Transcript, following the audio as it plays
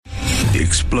The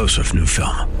explosive new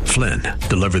film, Flynn,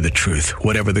 deliver the truth,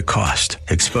 whatever the cost,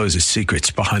 exposes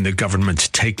secrets behind the government's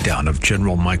takedown of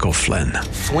General Michael Flynn.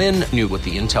 Flynn knew what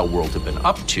the intel world had been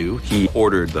up to. He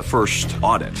ordered the first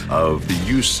audit of the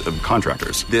use of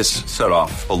contractors. This set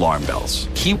off alarm bells.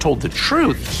 He told the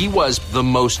truth. He was the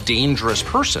most dangerous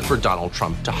person for Donald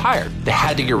Trump to hire. They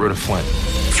had to get rid of Flynn.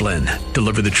 Flynn,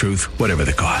 deliver the truth, whatever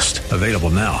the cost. Available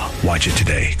now. Watch it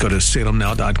today. Go to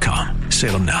salemnow.com.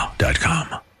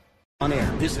 salemnow.com. On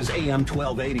air, this is AM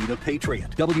 1280, The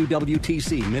Patriot,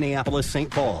 WWTC, Minneapolis,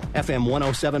 St. Paul, FM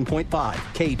 107.5,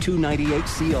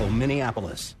 K298CO,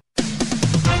 Minneapolis.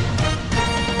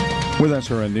 With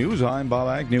SRN News, I'm Bob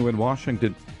Agnew in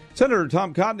Washington. Senator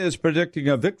Tom Cotton is predicting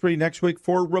a victory next week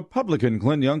for Republican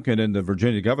Glenn Youngkin in the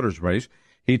Virginia governor's race.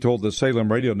 He told the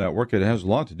Salem Radio Network it has a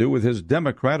lot to do with his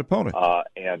Democrat opponent.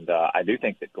 I do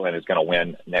think that Glenn is going to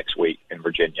win next week in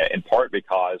Virginia, in part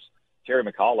because Terry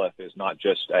McAuliffe is not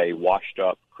just a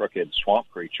washed-up, crooked swamp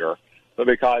creature, but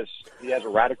because he has a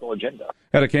radical agenda.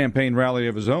 At a campaign rally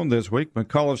of his own this week,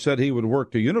 McAuliffe said he would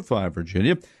work to unify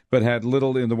Virginia, but had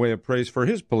little in the way of praise for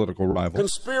his political rival.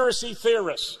 Conspiracy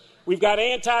theorists. We've got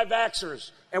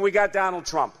anti-vaxxers, and we got Donald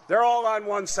Trump. They're all on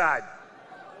one side.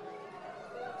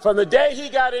 From the day he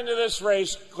got into this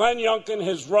race, Glenn Youngkin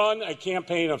has run a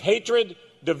campaign of hatred,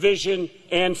 division,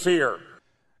 and fear.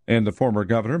 And the former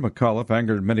governor, McAuliffe,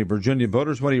 angered many Virginia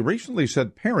voters when he recently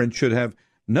said parents should have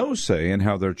no say in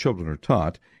how their children are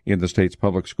taught in the state's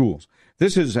public schools.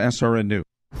 This is SRN News.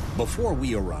 Before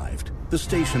we arrived, the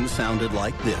station sounded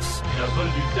like this.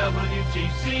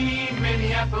 WWTC,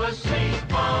 Minneapolis, St.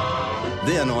 Paul.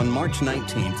 Then on March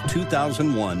 19th,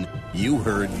 2001, you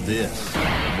heard this.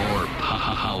 More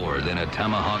power than a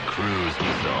Tomahawk cruise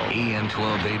missile. AM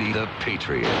 1280, The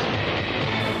Patriot.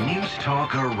 News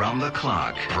talk around the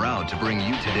clock. Proud to bring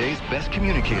you today's best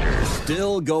communicators.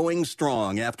 Still going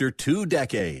strong after 2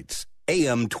 decades.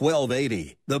 AM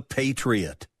 1280, The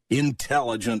Patriot.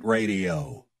 Intelligent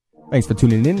radio. Thanks for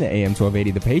tuning in to AM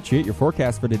 1280 The Patriot. Your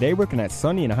forecast for today, we're looking at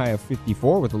sunny and a high of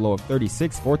 54 with a low of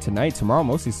 36 for tonight. Tomorrow,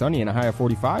 mostly sunny and a high of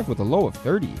 45 with a low of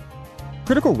 30.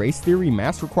 Critical race theory,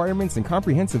 math requirements, and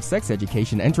comprehensive sex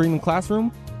education entering the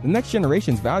classroom? The next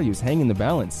generation's values hang in the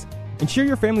balance. Ensure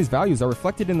your family's values are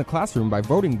reflected in the classroom by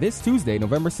voting this Tuesday,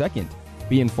 November 2nd.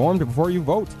 Be informed before you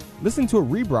vote. Listen to a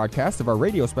rebroadcast of our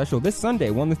radio special this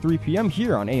Sunday, 1 to 3 p.m.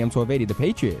 here on AM 1280 The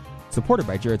Patriot. Supported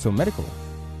by Jared's Medical.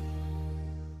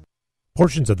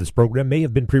 Portions of this program may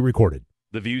have been pre-recorded.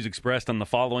 The views expressed on the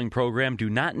following program do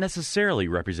not necessarily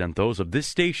represent those of this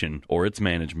station or its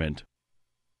management.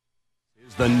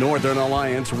 Is the Northern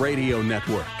Alliance Radio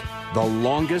Network, the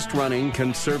longest-running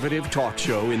conservative talk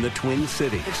show in the Twin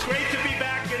Cities. It's great to be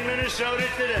back in Minnesota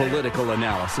today. Political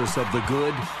analysis of the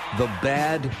good, the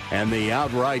bad, and the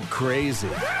outright crazy.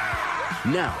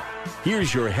 Now,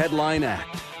 here's your headline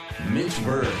act. Mitch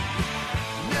Berg.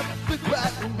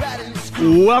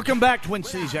 Welcome back, Twin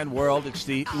Cities and world. It's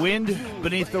the wind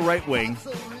beneath the right wing,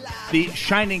 the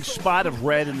shining spot of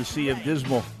red in the sea of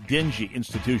dismal, dingy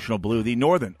institutional blue, the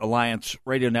Northern Alliance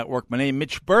Radio Network. My name is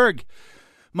Mitch Berg.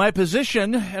 My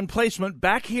position and placement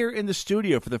back here in the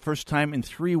studio for the first time in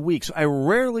 3 weeks. I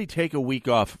rarely take a week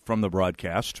off from the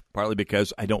broadcast, partly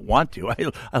because I don't want to.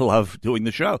 I love doing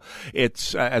the show.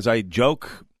 It's, as I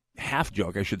joke, half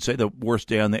joke, I should say, the worst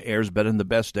day on the air is better than the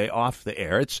best day off the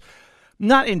air. It's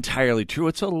not entirely true.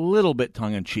 It's a little bit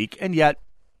tongue-in-cheek, and yet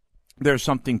there's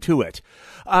something to it.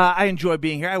 I enjoy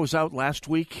being here. I was out last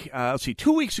week.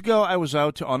 2 weeks ago, I was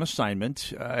out on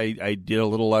assignment. I did a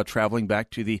little traveling back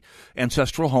to the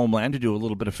ancestral homeland to do a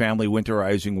little bit of family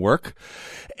winterizing work.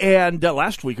 And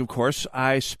last week, of course,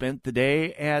 I spent the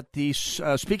day at the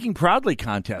Speaking Proudly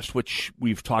contest, which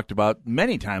we've talked about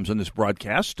many times on this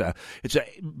broadcast. It's a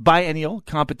biennial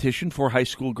competition for high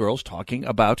school girls talking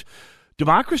about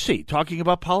democracy, talking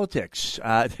about politics.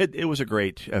 It was a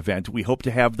great event. We hope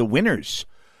to have the winners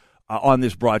on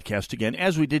this broadcast again,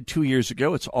 as we did 2 years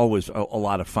ago. It's always a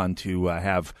lot of fun to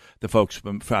have the folks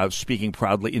from Speaking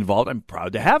Proudly involved. I'm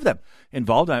proud to have them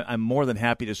involved. I'm more than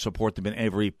happy to support them in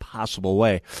every possible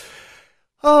way.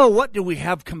 Oh, what do we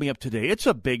have coming up today? It's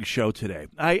a big show today.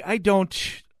 I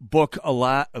don't book a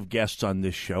lot of guests on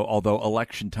this show, although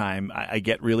election time I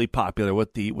get really popular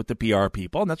with the PR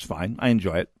people, and that's fine. I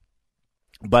enjoy it.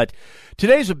 But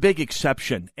today's a big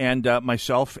exception, and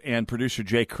myself and producer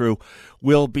Jay Crew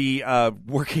will be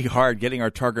working hard, getting our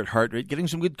target heart rate, getting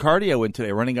some good cardio in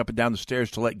today, running up and down the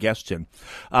stairs to let guests in.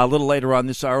 A little later on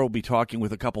this hour, we'll be talking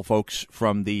with a couple folks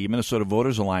from the Minnesota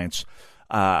Voters Alliance.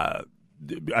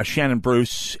 Shannon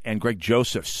Bruce and Greg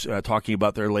Josephs talking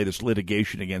about their latest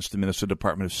litigation against the Minnesota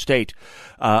Department of State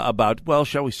about, well,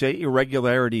 shall we say,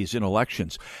 irregularities in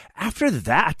elections. After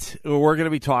that, we're going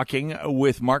to be talking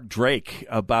with Mark Drake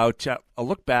about a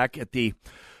look back at the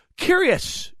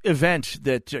curious event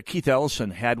that Keith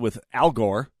Ellison had with Al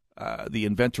Gore, the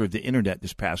inventor of the internet,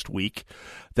 this past week.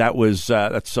 That's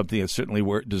something that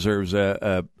certainly deserves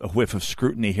a whiff of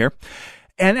scrutiny here.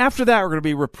 And after that, we're going to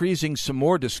be reprising some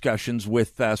more discussions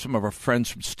with some of our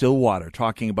friends from Stillwater,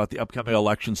 talking about the upcoming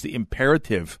elections, the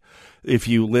imperative, if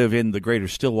you live in the greater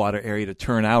Stillwater area, to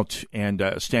turn out and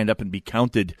stand up and be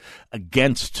counted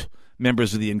against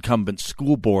members of the incumbent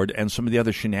school board and some of the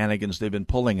other shenanigans they've been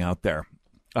pulling out there.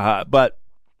 But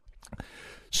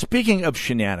speaking of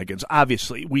shenanigans,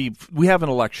 obviously, we have an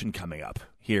election coming up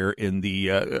here in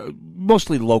the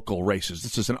mostly local races.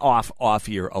 This is an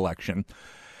off-year election.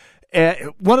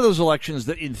 One of those elections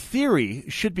that, in theory,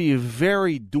 should be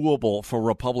very doable for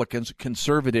Republicans,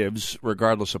 conservatives,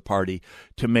 regardless of party,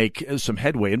 to make some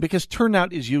headway. And because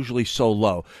turnout is usually so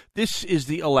low, this is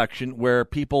the election where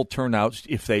people turn out,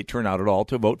 if they turn out at all,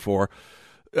 to vote for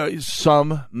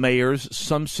some mayors,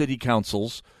 some city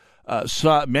councils.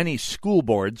 Many school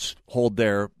boards hold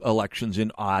their elections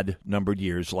in odd-numbered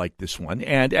years like this one.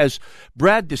 And as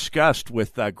Brad discussed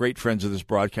with great friends of this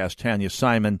broadcast, Tanya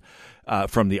Simon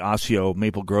from the Osseo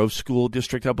Maple Grove School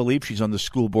District, I believe. She's on the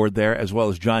school board there, as well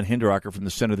as John Hinderacher from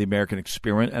the Center of the American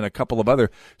Experiment, and a couple of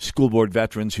other school board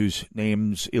veterans whose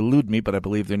names elude me, but I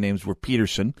believe their names were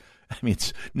Peterson. I mean,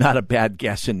 it's not a bad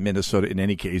guess in Minnesota in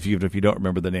any case, even if you don't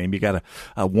remember the name. You got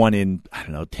a 1 in,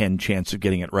 10 chance of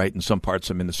getting it right in some parts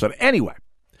of Minnesota. Anyway,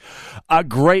 a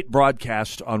great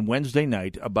broadcast on Wednesday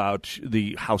night about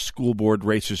how school board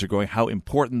races are going, how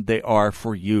important they are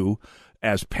for you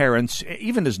as parents,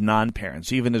 even as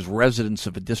non-parents, even as residents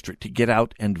of a district, to get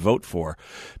out and vote for,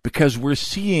 because we're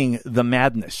seeing the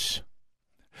madness.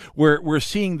 We're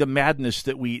seeing the madness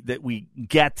that we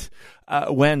get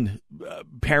when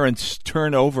parents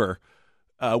turn over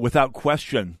without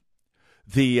question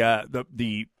the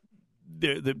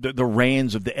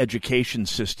reins of the education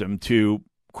system to,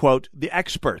 quote, the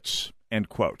experts, end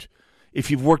quote.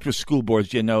 If you've worked with school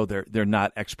boards, you know they're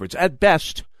not experts. At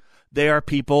best, they are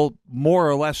people more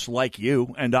or less like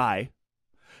you and I,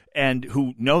 and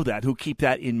who know that, who keep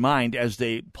that in mind as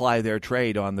they ply their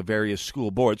trade on the various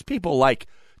school boards. People like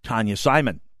Tanya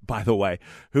Simon, by the way,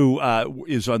 who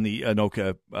is on the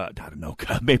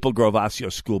Maple Grove Osseo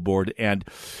School Board and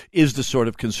is the sort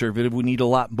of conservative we need a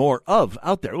lot more of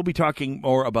out there. We'll be talking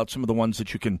more about some of the ones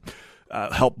that you can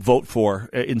help vote for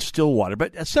in Stillwater.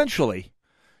 But essentially,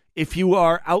 if you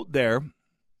are out there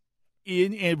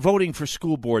in voting for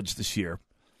school boards this year,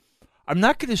 I'm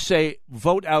not going to say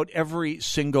vote out every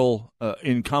single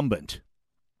incumbent,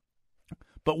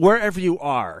 but wherever you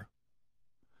are,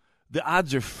 the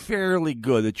odds are fairly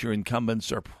good that your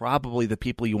incumbents are probably the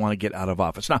people you want to get out of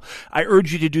office. Now, I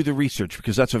urge you to do the research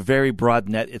because that's a very broad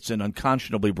net. It's an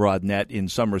unconscionably broad net in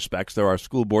some respects. There are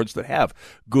school boards that have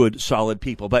good, solid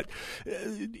people. But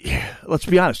let's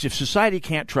be honest. If society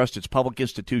can't trust its public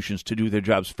institutions to do their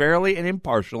jobs fairly and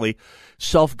impartially,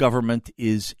 self-government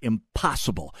is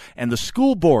impossible. And the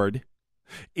school board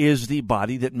is the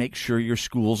body that makes sure your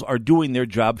schools are doing their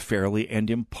job fairly and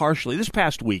impartially. This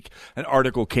past week, an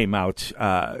article came out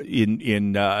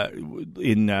in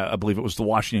I believe it was the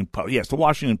Washington Post. Yes, the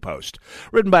Washington Post,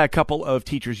 written by a couple of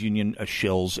teachers union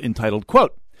shills, entitled,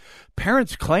 quote,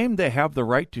 "Parents claim they have the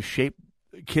right to shape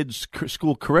kids'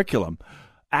 school curriculum.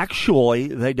 Actually,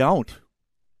 they don't."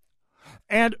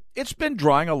 And it's been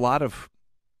drawing a lot of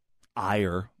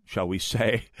ire, shall we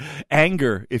say,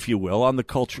 anger, if you will, on the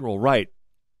cultural right.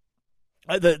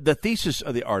 The thesis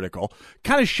of the article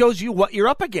kind of shows you what you're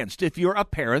up against if you're a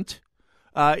parent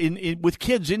with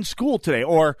kids in school today,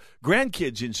 or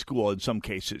grandkids in school in some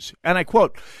cases. And I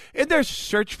quote, "In their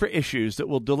search for issues that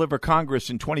will deliver Congress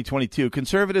in 2022,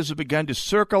 conservatives have begun to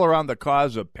circle around the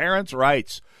cause of parents'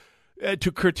 rights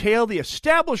to curtail the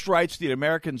established rights that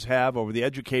Americans have over the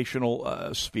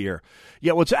educational sphere.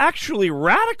 Yet what's actually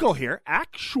radical here,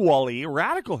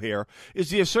 is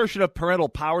the assertion of parental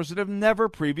powers that have never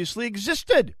previously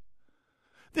existed."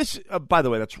 This, by the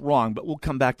way, that's wrong, but we'll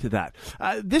come back to that.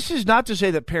 This is not to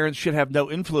say that parents should have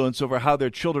no influence over how their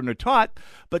children are taught,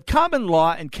 but common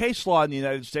law and case law in the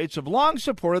United States have long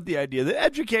supported the idea that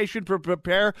education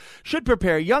should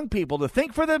prepare young people to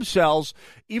think for themselves,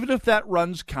 even if that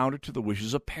runs counter to the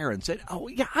wishes of parents. And, oh,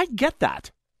 yeah, I get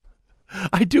that.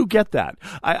 I do get that.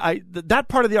 That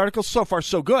part of the article, so far,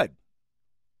 so good.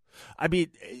 I mean,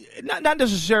 not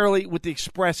necessarily with the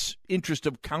express interest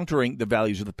of countering the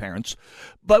values of the parents,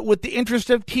 but with the interest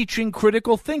of teaching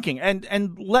critical thinking.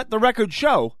 And let the record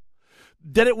show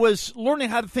that it was learning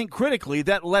how to think critically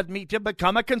that led me to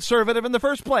become a conservative in the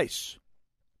first place.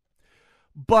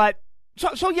 But,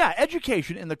 so yeah,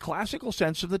 education in the classical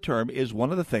sense of the term is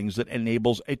one of the things that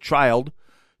enables a child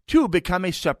to become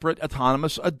a separate,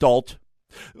 autonomous adult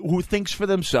who thinks for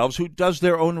themselves, who does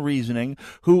their own reasoning,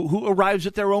 who arrives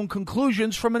at their own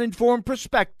conclusions from an informed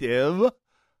perspective,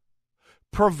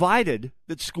 provided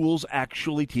that schools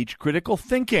actually teach critical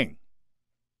thinking.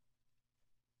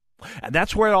 And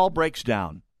that's where it all breaks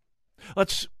down.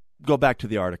 Let's go back to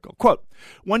the article. Quote,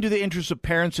 when do the interests of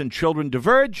parents and children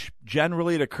diverge?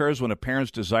 Generally, it occurs when a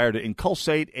parent's desire to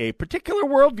inculcate a particular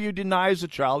worldview denies a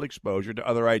child exposure to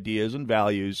other ideas and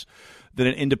values that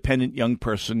an independent young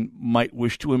person might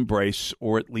wish to embrace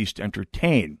or at least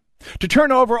entertain. To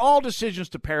turn over all decisions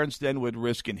to parents then would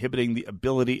risk inhibiting the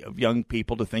ability of young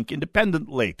people to think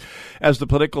independently. As the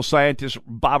political scientist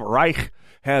Bob Reich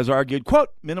has argued, quote,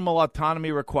 minimal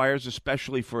autonomy requires,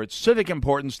 especially for its civic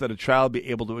importance, that a child be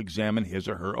able to examine his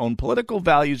or her own political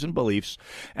values and beliefs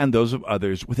and those of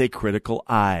others with a critical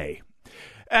eye.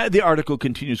 The article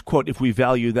continues, quote, if we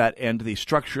value that end, the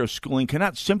structure of schooling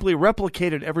cannot simply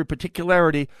replicate in every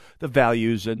particularity the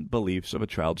values and beliefs of a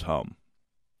child's home.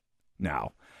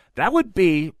 Now, that would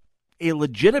be a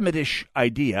legitimate-ish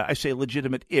idea. I say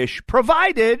legitimate-ish,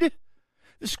 provided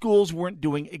the schools weren't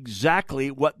doing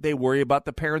exactly what they worry about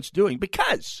the parents doing.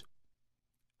 Because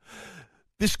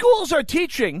the schools are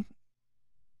teaching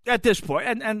at this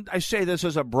point, and I say this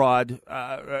as a broad,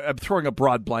 I'm throwing a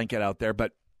broad blanket out there,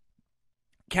 but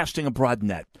casting a broad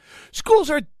net. Schools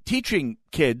are teaching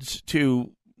kids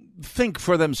to think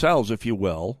for themselves, if you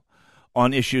will,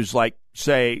 on issues like,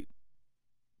 say,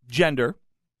 gender,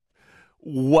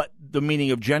 what the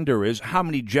meaning of gender is, how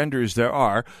many genders there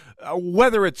are,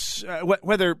 whether it's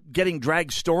whether getting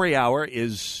drag story hour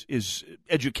is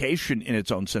education in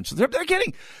its own sense. They're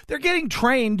getting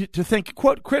trained to think,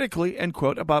 quote, critically, end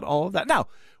quote, about all of that. Now,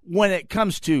 when it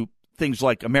comes to things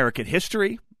like American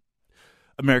history,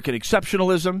 American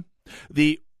exceptionalism,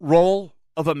 the role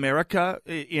of America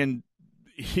in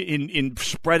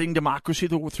spreading democracy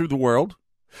through the world,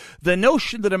 the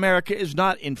notion that America is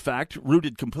not, in fact,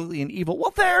 rooted completely in evil,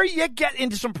 well, there you get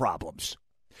into some problems.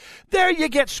 There you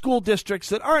get school districts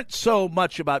that aren't so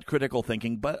much about critical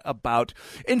thinking, but about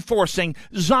enforcing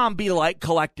zombie-like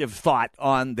collective thought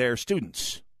on their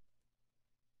students.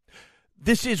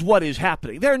 This is what is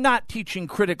happening. They're not teaching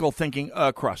critical thinking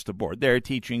across the board. They're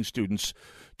teaching students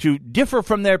to differ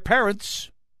from their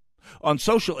parents on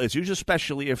social issues,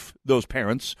 especially if those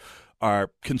parents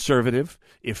are conservative,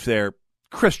 if they're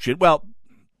Christian, well,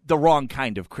 the wrong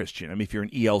kind of Christian. I mean, if you're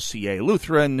an ELCA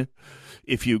Lutheran,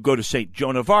 if you go to St.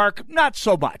 Joan of Arc, not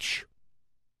so much.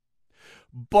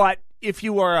 But if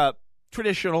you are a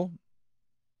traditional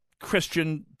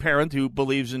Christian parent who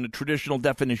believes in the traditional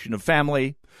definition of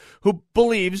family, who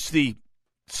believes the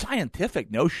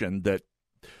scientific notion that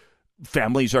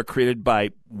families are created by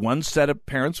one set of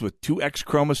parents with two X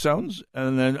chromosomes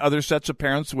and then other sets of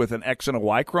parents with an X and a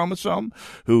Y chromosome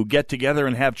who get together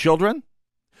and have children,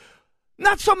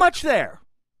 not so much there.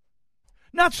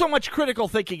 Not so much critical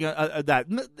thinking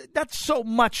Not so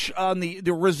much on the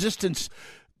resistance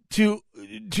to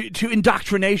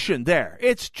indoctrination there.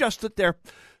 It's just that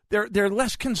they're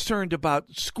less concerned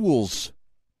about schools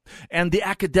and the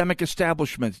academic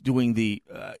establishment doing the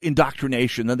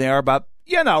indoctrination than they are about,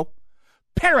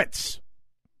 parents.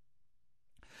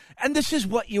 And this is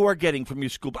what you are getting from your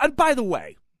school. And by the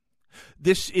way,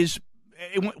 this is,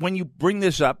 when you bring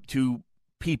this up to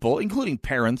people, including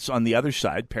parents on the other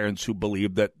side, parents who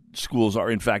believe that schools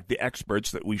are in fact the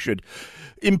experts that we should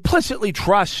implicitly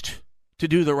trust to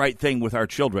do the right thing with our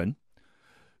children,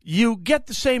 you get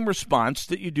the same response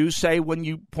that you do, say, when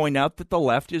you point out that the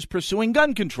left is pursuing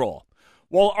gun control.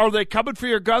 Well, are they coming for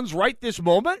your guns right this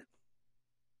moment?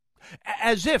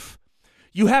 As if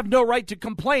you have no right to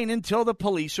complain until the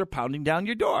police are pounding down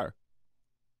your door.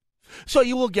 So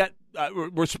you will get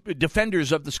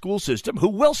defenders of the school system who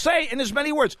will say in as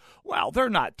many words, well, they're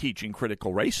not teaching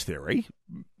critical race theory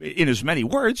in as many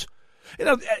words,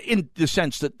 in the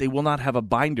sense that they will not have a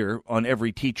binder on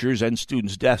every teacher's and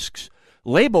student's desks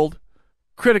labeled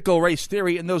critical race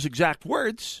theory in those exact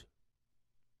words,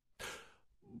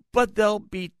 but they'll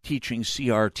be teaching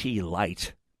CRT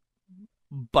light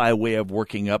by way of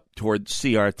working up toward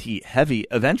CRT heavy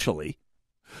eventually.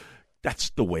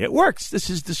 That's the way it works. This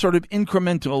is the sort of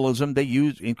incrementalism they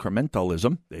use.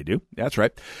 They do. That's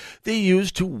right. They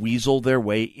use to weasel their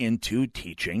way into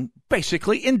teaching,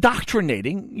 basically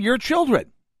indoctrinating your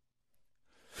children.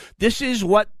 This is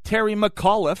what Terry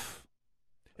McAuliffe,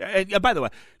 by the way,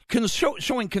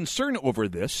 showing concern over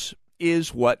this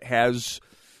is what has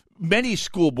many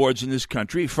school boards in this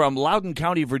country, from Loudoun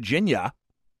County, Virginia,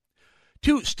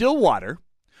 to Stillwater,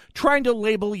 trying to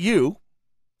label you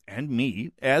and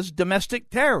me as domestic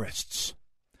terrorists.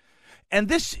 And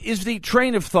this is the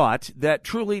train of thought that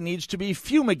truly needs to be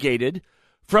fumigated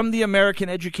from the American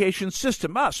education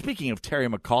system. Speaking of Terry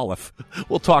McAuliffe,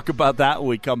 we'll talk about that when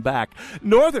we come back.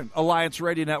 Northern Alliance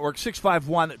Radio Network,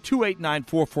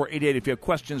 651-289-4488. If you have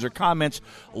questions or comments,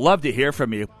 love to hear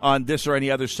from you on this or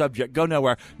any other subject. Go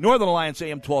nowhere. Northern Alliance,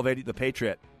 AM 1280, The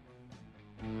Patriot.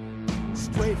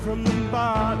 Straight from the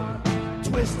bottom,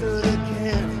 twisted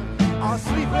again. I'll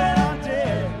sleep when I'm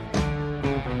dead.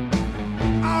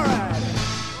 All right.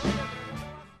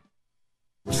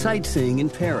 Sightseeing in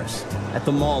Paris, at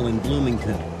the mall in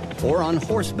Bloomington, or on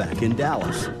horseback in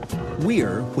Dallas.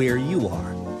 We're where you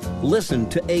are. Listen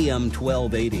to AM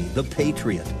 1280, The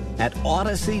Patriot, at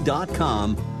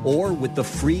Odyssey.com or with the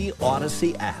free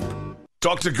Odyssey app.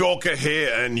 Dr. Gorka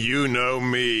here, and you know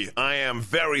me. I am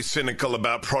very cynical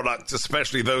about products,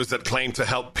 especially those that claim to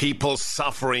help people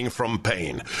suffering from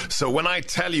pain. So when I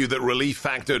tell you that Relief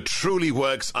Factor truly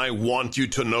works, I want you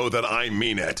to know that I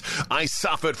mean it. I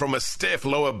suffered from a stiff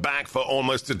lower back for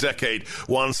almost a decade,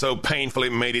 one so painful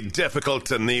it made it difficult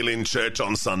to kneel in church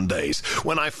on Sundays.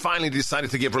 When I finally decided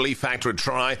to give Relief Factor a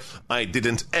try, I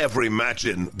didn't ever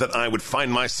imagine that I would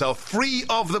find myself free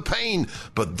of the pain.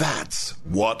 But that's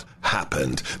what happened.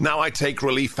 Now I take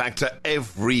Relief Factor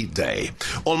every day.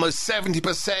 Almost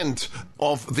 70%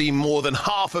 of the more than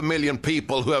 500,000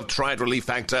 people who have tried Relief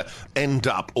Factor end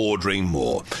up ordering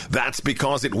more. That's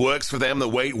because it works for them the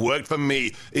way it worked for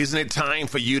me. Isn't it time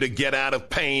for you to get out of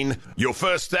pain? Your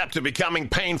first step to becoming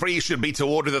pain-free should be to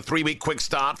order the 3-week quick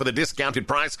start for the discounted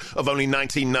price of only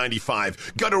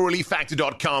 $19.95. Go to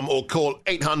ReliefFactor.com or call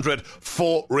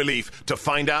 800-4RELIEF to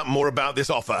find out more about this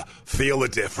offer. Feel the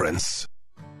difference.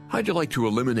 How'd you like to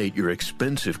eliminate your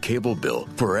expensive cable bill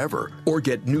forever or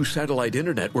get new satellite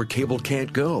internet where cable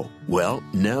can't go? Well,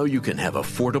 now you can have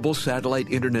affordable satellite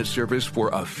internet service for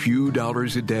a few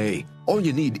dollars a day. All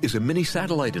you need is a mini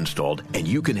satellite installed, and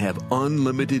you can have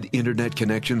unlimited internet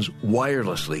connections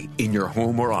wirelessly in your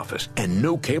home or office. And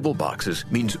no cable boxes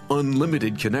means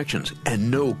unlimited connections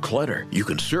and no clutter. You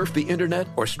can surf the internet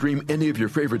or stream any of your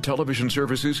favorite television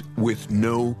services with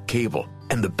no cable.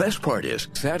 And the best part is,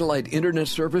 satellite internet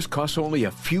service costs only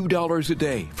a few dollars a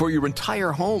day for your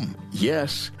entire home.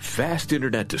 Yes, fast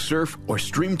internet to surf or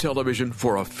stream television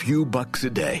for a few bucks a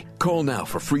day. Call now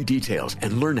for free details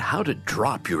and learn how to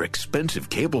drop your expensive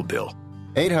cable bill.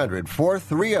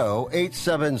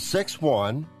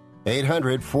 800-430-8761.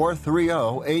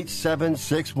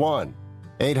 800-430-8761.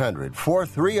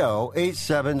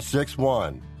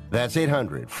 800-430-8761. That's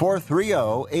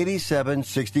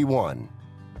 800-430-8761.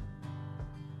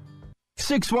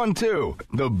 612,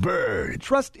 The Bird.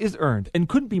 Trust is earned and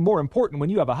couldn't be more important when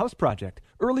you have a house project.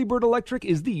 Early Bird Electric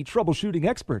is the troubleshooting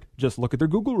expert. Just look at their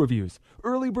Google reviews.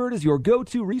 Early Bird is your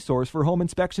go-to resource for home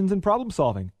inspections and problem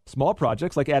solving. Small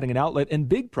projects like adding an outlet and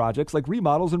big projects like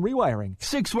remodels and rewiring.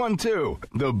 612,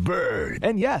 The Bird.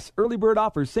 And yes, Early Bird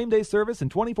offers same-day service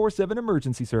and 24/7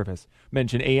 emergency service.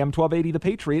 Mention AM 1280 The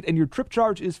Patriot and your trip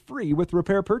charge is free with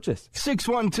repair purchase.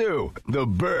 612, The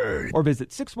Bird. Or visit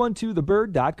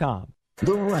 612thebird.com.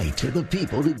 The right of the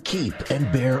people to keep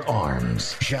and bear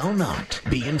arms shall not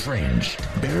be infringed.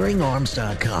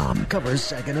 BearingArms.com covers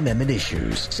Second Amendment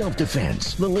issues,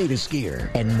 self-defense, the latest gear,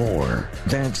 and more.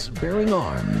 That's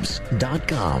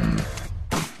BearingArms.com.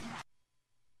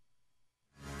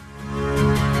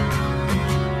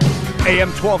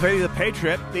 AM 1280, The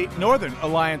Patriot, the Northern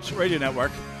Alliance Radio Network.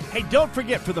 Hey, don't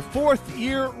forget, for the 4th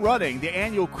year running, the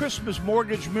annual Christmas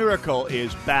Mortgage Miracle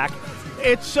is back.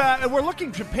 It's we're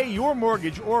looking to pay your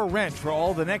mortgage or rent for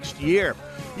all the next year.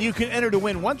 You can enter to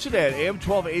win once a day at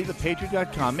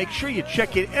am1280thepatriot.com. Make sure you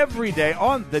check it every day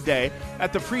on the day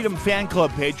at the Freedom Fan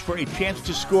Club page for a chance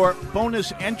to score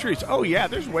bonus entries. Oh, yeah,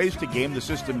 there's ways to game the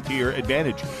system to your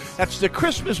advantage. That's the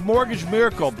Christmas Mortgage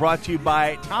Miracle, brought to you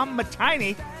by Tom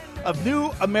Matini of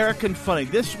New American Funding.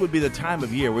 This would be the time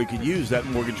of year where you could use that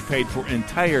mortgage paid for an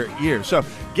entire year. So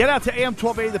get out to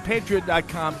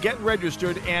am1280thepatriot.com, get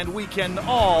registered, and we can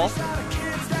all...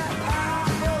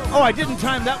 Oh, I didn't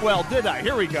time that well, did I?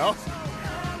 Here we go.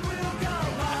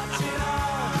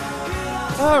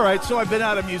 All right, so I've been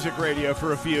out of music radio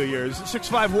for a few years.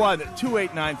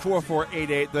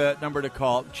 651-289-4488, the number to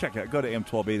call. Check it out. Go to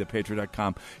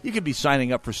am1280thepatriot.com. You could be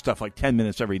signing up for stuff like 10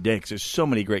 minutes every day because there's so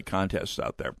many great contests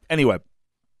out there. Anyway,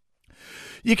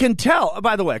 You can tell,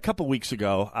 by the way, a couple weeks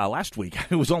ago, last week,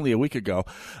 it was only a week ago,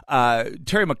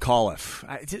 Terry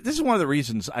McAuliffe. This is one of the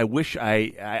reasons I wish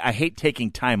I hate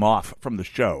taking time off from the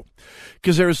show,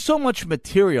 because there is so much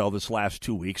material this last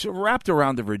 2 weeks wrapped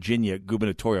around the Virginia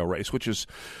gubernatorial race, which is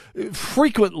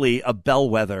frequently a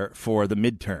bellwether for the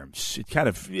midterms.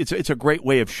 It's a great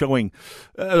way of showing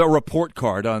a report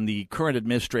card on the current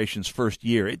administration's first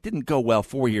year. It didn't go well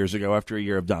 4 years ago after a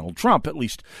year of Donald Trump, at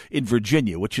least in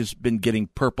Virginia, which has been getting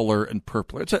purpler and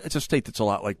purpler. It's a state that's a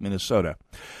lot like Minnesota.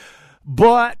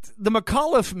 But the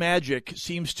McAuliffe magic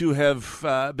seems to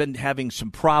have been having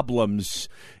some problems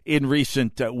in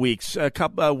recent weeks.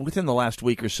 Within the last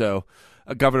week or so,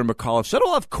 Governor McAuliffe said,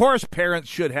 "Oh, of course, parents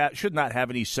should not have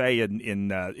any say in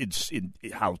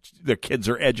how their kids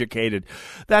are educated.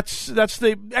 That's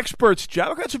the expert's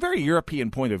job." That's a very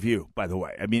European point of view, by the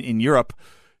way. I mean, in Europe,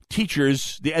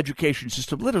 teachers, the education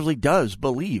system literally does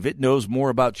believe it knows more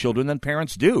about children than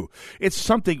parents do. It's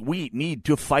something we need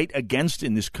to fight against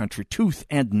in this country, tooth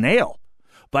and nail,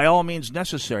 by all means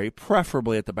necessary,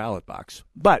 preferably at the ballot box.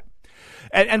 But,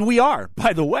 and we are,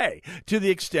 by the way, to the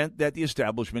extent that the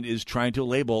establishment is trying to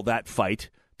label that fight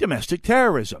domestic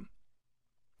terrorism.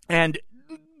 And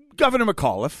Governor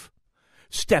McAuliffe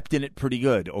stepped in it pretty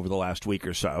good over the last week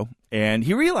or so, and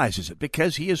he realizes it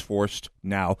because he is forced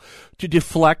now to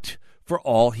deflect for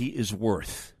all he is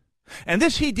worth. And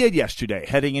this he did yesterday,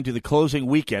 heading into the closing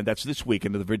weekend, that's this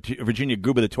weekend, of the Virginia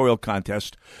gubernatorial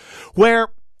contest, where,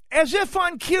 as if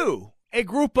on cue, a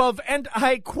group of, and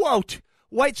I quote,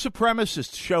 white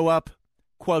supremacists show up,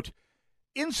 quote,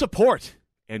 in support,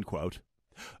 end quote,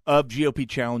 of GOP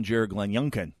challenger Glenn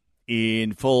Youngkin,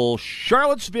 in full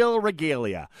Charlottesville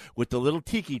regalia with the little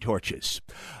tiki torches.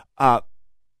 Of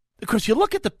course, you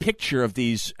look at the picture of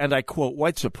these, and I quote,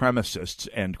 white supremacists,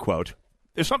 end quote.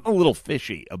 There's something a little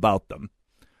fishy about them.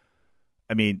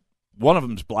 I mean, one of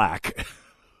them's black.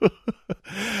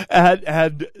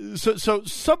 and so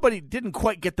somebody didn't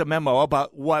quite get the memo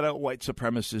about what a white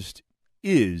supremacist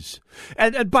is.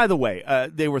 And by the way,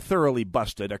 they were thoroughly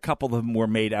busted. A couple of them were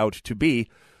made out to be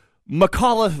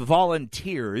McAuliffe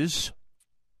volunteers.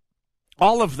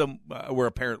 All of them were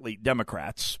apparently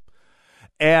Democrats.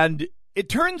 And it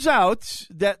turns out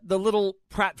that the little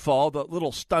pratfall, the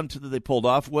little stunt that they pulled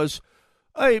off, was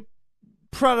a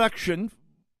production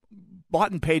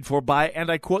bought and paid for by,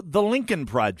 and I quote, the Lincoln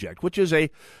Project, which is a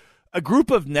group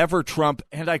of never-Trump,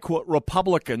 and I quote,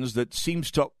 Republicans that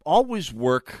seems to always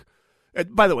work.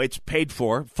 By the way, it's paid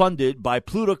for, funded by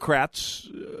plutocrats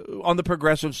on the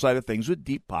progressive side of things with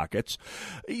deep pockets.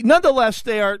 Nonetheless,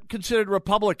 they are considered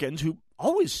Republicans who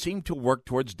always seem to work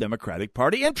towards Democratic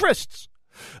Party interests.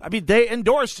 I mean, they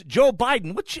endorsed Joe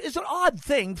Biden, which is an odd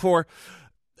thing for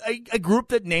a group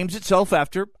that names itself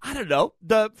after, I don't know,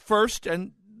 the first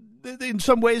and in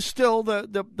some ways still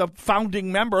the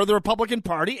founding member of the Republican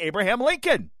Party, Abraham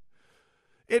Lincoln.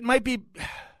 It might be,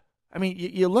 I mean,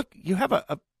 you have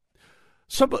a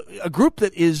group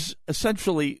that is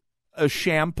essentially a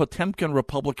sham Potemkin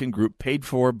Republican group paid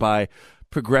for by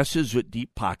progressives with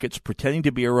deep pockets pretending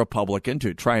to be a Republican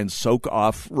to try and soak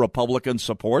off Republican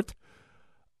support.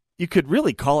 You could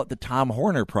really call it the Tom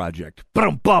Horner Project.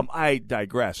 Bum, I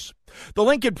digress. The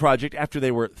Lincoln Project, after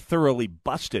they were thoroughly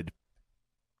busted,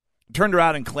 turned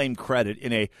around and claimed credit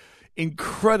in a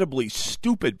incredibly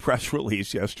stupid press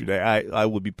release yesterday. I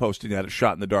will be posting that at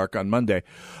Shot in the Dark on Monday.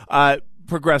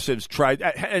 Progressives tried,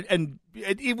 and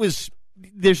it was,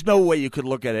 there's no way you could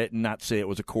look at it and not say it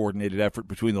was a coordinated effort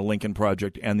between the Lincoln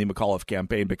Project and the McAuliffe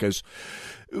campaign, because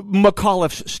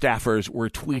McAuliffe's staffers were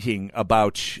tweeting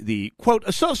about the, quote,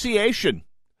 association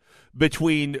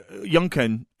between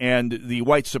Youngkin and the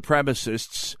white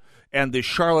supremacists and the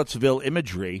Charlottesville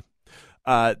imagery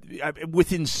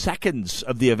within seconds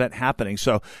of the event happening.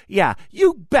 So, yeah,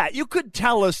 you bet. You could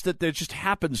tell us that there just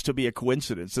happens to be a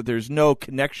coincidence, that there's no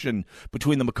connection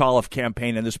between the McAuliffe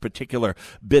campaign and this particular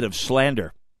bit of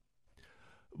slander.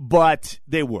 But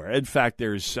they were. In fact,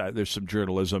 there's some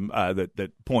journalism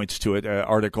that points to it. An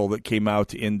article that came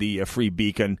out in the Free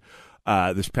Beacon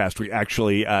this past week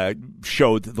actually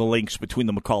showed the links between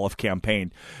the McAuliffe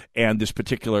campaign and this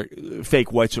particular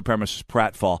fake white supremacist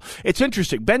pratfall. It's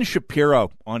interesting. Ben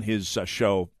Shapiro on his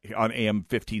show on AM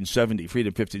 1570,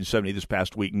 Freedom 1570 this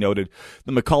past week, noted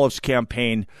the McAuliffe's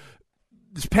campaign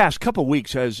this past couple of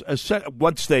weeks has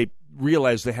once they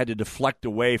realized they had to deflect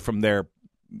away from their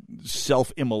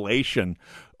self-immolation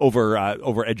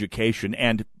over education.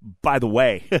 And by the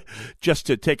way, just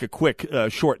to take a quick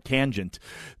short tangent,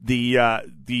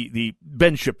 the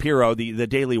Ben Shapiro, the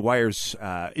Daily Wire's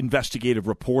investigative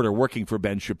reporter working for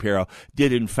Ben Shapiro,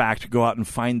 did in fact go out and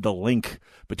find the link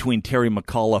between Terry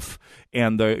McAuliffe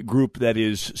and the group that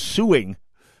is suing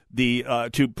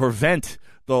to prevent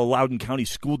the Loudoun County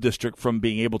School District from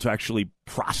being able to actually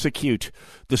prosecute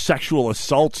the sexual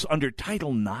assaults under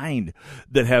Title IX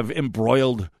that have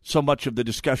embroiled so much of the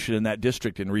discussion in that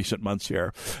district in recent months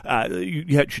here.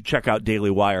 You should check out Daily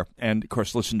Wire and, of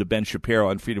course, listen to Ben Shapiro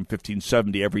on Freedom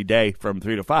 1570 every day from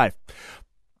 3 to 5.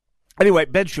 Anyway,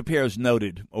 Ben Shapiro's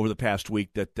noted over the past week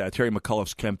that Terry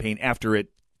McAuliffe's campaign, after it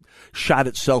shot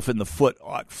itself in the foot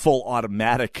full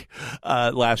automatic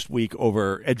last week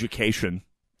over education,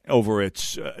 over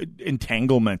its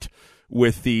entanglement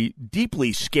with the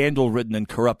deeply scandal-ridden and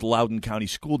corrupt Loudoun County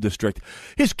School District.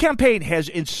 His campaign has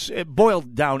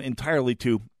boiled down entirely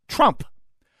to Trump.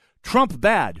 Trump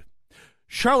bad.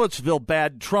 Charlottesville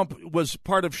bad. Trump was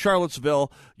part of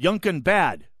Charlottesville. Youngkin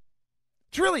bad.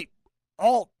 It's really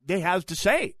all they have to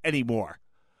say anymore.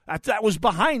 That was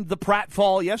behind the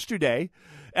pratfall yesterday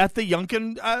at the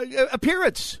Youngkin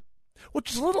appearance,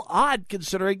 which is a little odd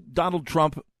considering Donald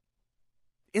Trump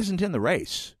isn't in the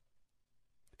race.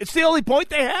 It's the only point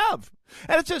they have.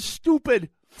 And it's a stupid,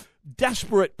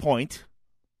 desperate point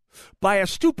by a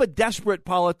stupid, desperate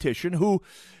politician who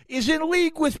is in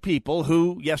league with people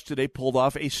who yesterday pulled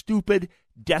off a stupid,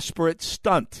 desperate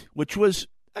stunt, which was,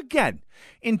 again,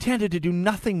 intended to do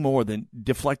nothing more than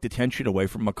deflect attention away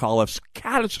from McAuliffe's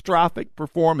catastrophic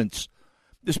performance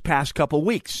this past couple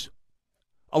weeks,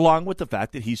 along with the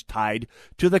fact that he's tied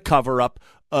to the cover-up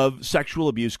of sexual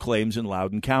abuse claims in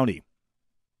Loudoun County.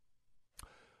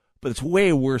 But it's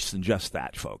way worse than just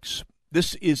that, folks.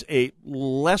 This is a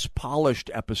less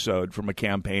polished episode from a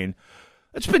campaign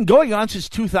that's been going on since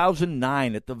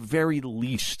 2009 at the very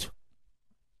least,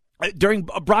 during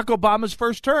Barack Obama's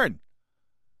first term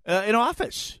in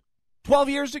office 12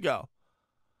 years ago.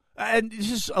 And this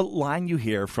is a line you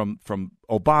hear from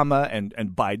Obama and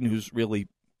Biden, who's really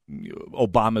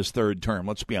Obama's third term,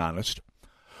 let's be honest,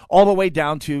 all the way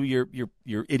down to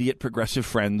your idiot progressive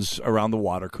friends around the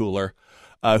water cooler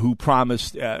who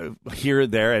promised here,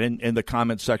 there, and in the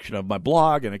comments section of my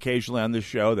blog and occasionally on this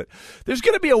show that there's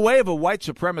going to be a wave of white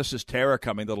supremacist terror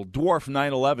coming that'll dwarf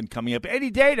 9/11 coming up any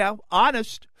day now.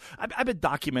 Honest. I've been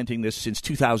documenting this since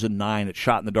 2009 at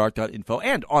shotinthedark.info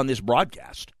and on this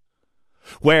broadcast,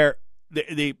 where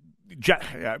the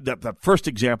first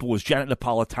example was Janet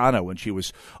Napolitano when she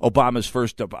was Obama's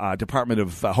first Department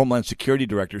of Homeland Security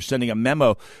director, sending a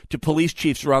memo to police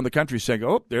chiefs around the country saying,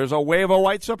 oh, there's a wave of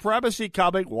white supremacy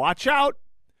coming. Watch out.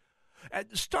 And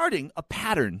starting a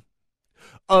pattern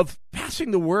of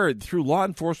passing the word through law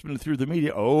enforcement and through the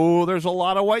media. Oh, there's a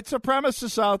lot of white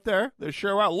supremacists out there. There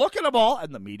sure are. Look at them all.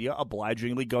 And the media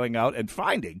obligingly going out and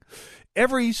finding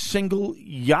every single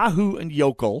Yahoo and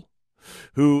yokel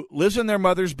who lives in their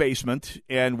mother's basement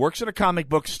and works at a comic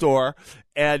book store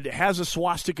and has a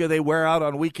swastika they wear out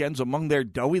on weekends among their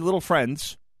doughy little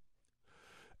friends,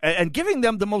 and giving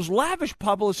them the most lavish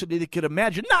publicity they could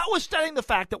imagine, notwithstanding the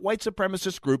fact that white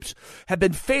supremacist groups have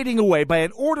been fading away by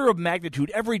an order of magnitude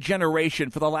every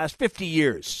generation for the last 50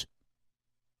 years.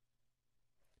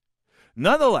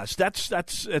 Nonetheless, that's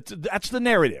the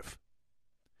narrative.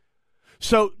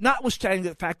 So, notwithstanding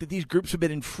the fact that these groups have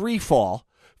been in free fall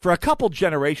for a couple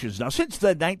generations now, since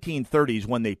the 1930s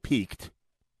when they peaked,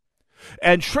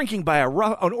 and shrinking by an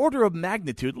order of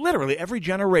magnitude, literally every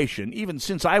generation, even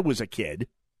since I was a kid,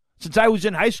 since I was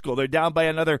in high school, they're down by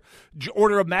another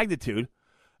order of magnitude,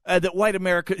 that white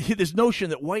America, this notion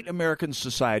that white American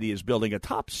society is building a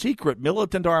top-secret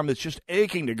militant arm that's just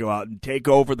aching to go out and take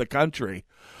over the country.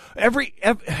 Literally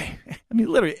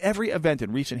every event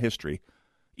in recent history,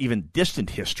 even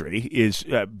distant history, is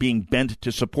being bent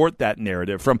to support that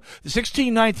narrative. From the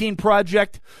 1619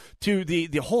 Project to the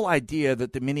whole idea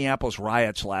that the Minneapolis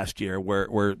riots last year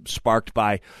were sparked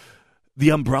by the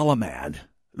Umbrella Man,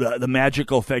 the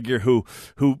magical figure who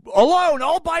alone,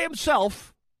 all by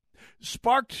himself,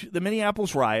 sparked the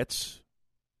Minneapolis riots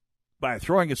by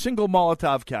throwing a single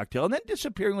Molotov cocktail and then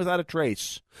disappearing without a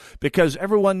trace, because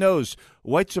everyone knows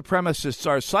white supremacists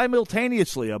are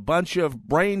simultaneously a bunch of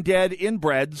brain-dead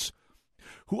inbreds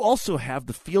who also have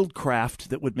the field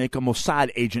craft that would make a Mossad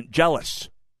agent jealous.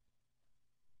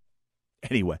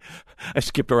 Anyway, I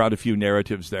skipped around a few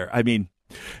narratives there. I mean,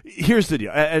 here's the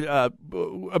deal. An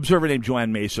observer named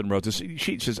Joanne Mason wrote this.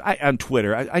 She says, on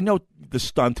Twitter, I know the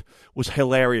stunt was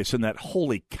hilarious and that,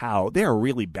 holy cow, they are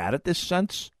really bad at this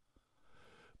sense.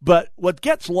 But what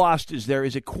gets lost is there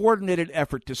is a coordinated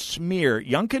effort to smear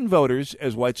Youngkin voters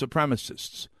as white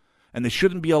supremacists. And they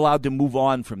shouldn't be allowed to move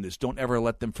on from this. Don't ever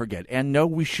let them forget. And no,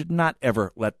 we should not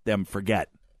ever let them forget.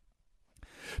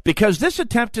 Because this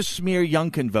attempt to smear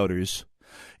Youngkin voters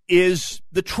is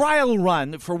the trial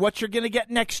run for what you're going to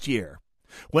get next year,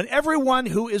 when everyone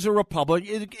who is a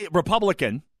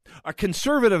Republican, a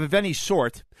conservative of any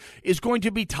sort, is going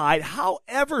to be tied,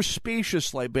 however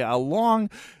spaciously, by a long,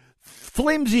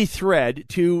 flimsy thread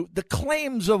to the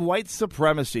claims of white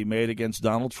supremacy made against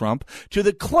Donald Trump, to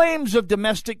the claims of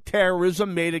domestic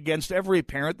terrorism made against every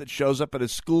parent that shows up at a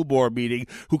school board meeting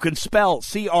who can spell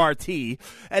CRT,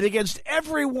 and against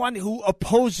everyone who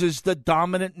opposes the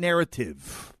dominant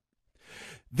narrative.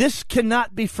 This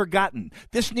cannot be forgotten.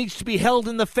 This needs to be held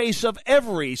in the face of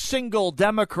every single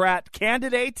Democrat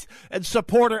candidate and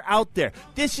supporter out there.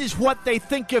 This is what they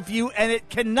think of you, and it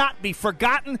cannot be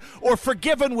forgotten or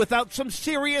forgiven without some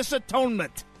serious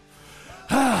atonement.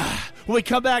 When we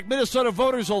come back, Minnesota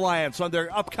Voters Alliance on their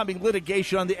upcoming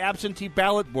litigation on the absentee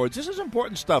ballot boards. This is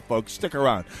important stuff, folks. Stick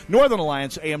around. Northern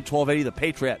Alliance, AM 1280, The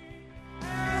Patriot.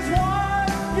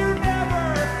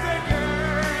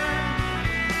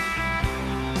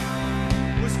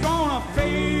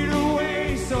 Fade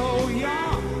away so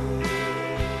young.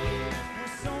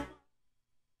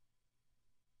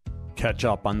 Catch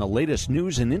up on the latest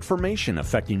news and information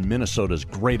affecting Minnesota's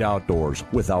great outdoors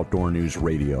with Outdoor News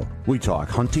Radio. We talk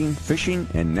hunting, fishing,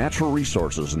 and natural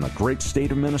resources in the great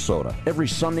state of Minnesota every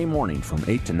Sunday morning from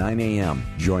 8 to 9 a.m.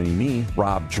 Joining me,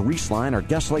 Rob Jerisline, our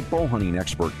guest lake bow hunting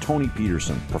expert Tony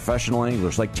Peterson, professional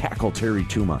anglers like Tackle Terry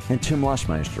Tuma and Tim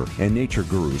Lesmeister, and nature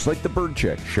gurus like the Bird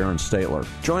Chick Sharon Statler.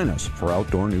 Join us for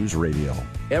Outdoor News Radio.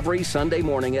 Every Sunday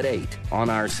morning at 8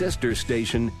 on our sister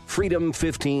station, Freedom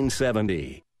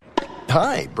 1570.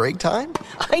 Hi, break time?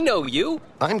 I know you.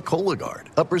 I'm Cologuard,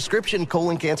 a prescription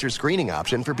colon cancer screening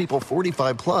option for people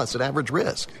 45 plus at average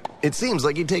risk. It seems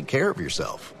like you take care of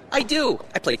yourself. I do.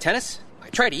 I play tennis. I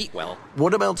try to eat well.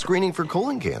 What about screening for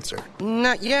colon cancer?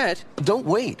 Not yet. Don't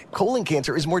wait. Colon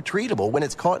cancer is more treatable when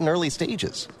it's caught in early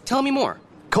stages. Tell me more.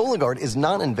 Cologuard is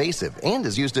non-invasive and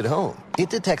is used at home. It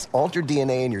detects altered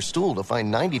DNA in your stool to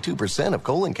find 92% of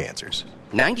colon cancers.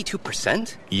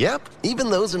 92%? Yep, even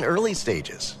those in early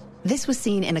stages. This was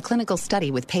seen in a clinical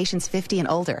study with patients 50 and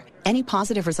older. Any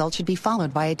positive result should be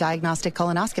followed by a diagnostic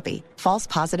colonoscopy. False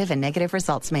positive and negative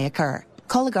results may occur.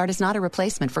 Cologuard is not a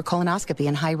replacement for colonoscopy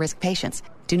in high-risk patients.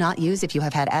 Do not use if you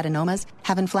have had adenomas,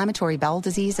 have inflammatory bowel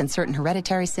disease and certain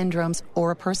hereditary syndromes, or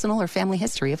a personal or family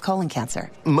history of colon cancer.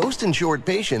 Most insured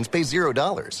patients pay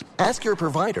 $0. Ask your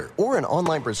provider or an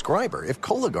online prescriber if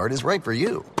Cologuard is right for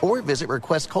you, or visit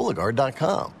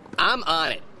requestcologuard.com. I'm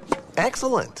on it.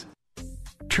 Excellent.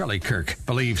 Charlie Kirk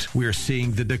believes we're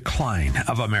seeing the decline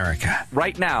of America.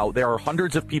 Right now, there are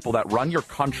hundreds of people that run your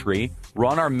country,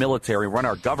 run our military, run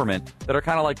our government, that are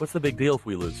kind of like, what's the big deal if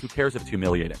we lose? Who cares if it's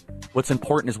humiliating? What's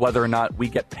important is whether or not we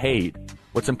get paid.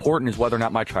 What's important is whether or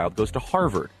not my child goes to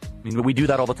Harvard. I mean, we do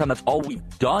that all the time. That's all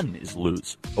we've done is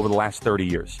lose over the last 30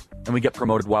 years. And we get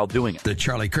promoted while doing it. The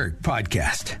Charlie Kirk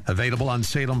Podcast, available on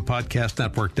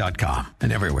SalemPodcastNetwork.com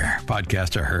and everywhere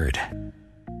podcasts are heard.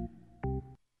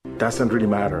 Doesn't really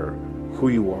matter who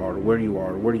you are, where you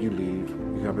do you live.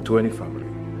 You happen to any family.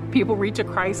 People reach a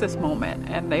crisis moment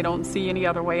and they don't see any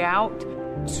other way out.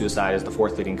 Suicide is the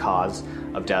fourth leading cause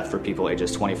of death for people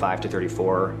ages 25 to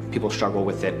 34. People struggle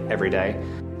with it every day.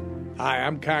 Hi,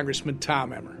 I'm Congressman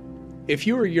Tom Emmer. If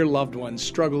you or your loved one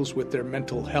struggles with their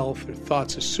mental health or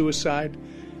thoughts of suicide,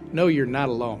 know you're not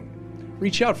alone.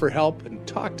 Reach out for help and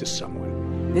talk to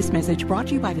someone. This message brought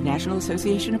to you by the National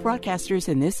Association of Broadcasters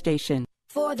and this station.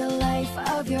 For the life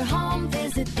of your home,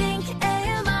 visit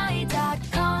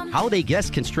thinkami.com. Holiday guests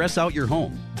can stress out your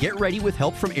home. Get ready with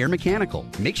help from Air Mechanical.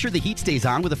 Make sure the heat stays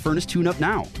on with a furnace tune-up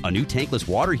now. A new tankless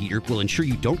water heater will ensure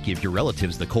you don't give your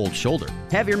relatives the cold shoulder.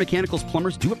 Have Air Mechanical's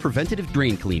plumbers do a preventative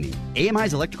drain cleaning.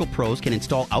 AMI's electrical pros can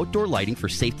install outdoor lighting for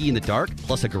safety in the dark,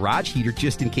 plus a garage heater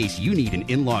just in case you need an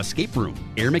in-law escape room.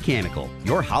 Air Mechanical,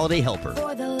 your holiday helper.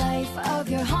 For the life of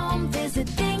your home, visit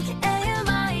thinkami.com.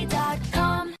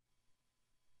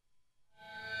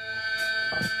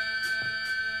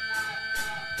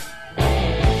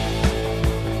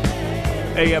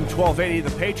 AM 1280,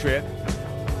 The Patriot,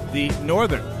 the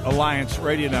Northern Alliance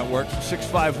Radio Network,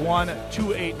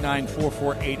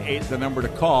 651-289-4488, the number to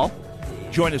call.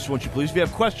 Join us, won't you please, if you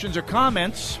have questions or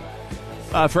comments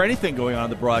for anything going on in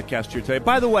the broadcast here today.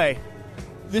 By the way,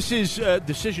 This is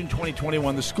Decision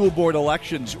 2021, the school board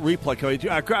elections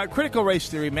replay. Critical race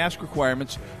theory, mask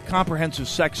requirements, comprehensive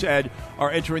sex ed are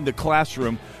entering the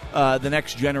classroom. The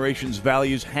next generation's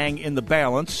values hang in the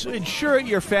balance. Ensure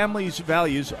your family's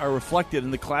values are reflected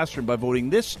in the classroom by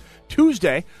voting this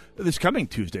coming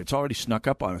Tuesday. It's already snuck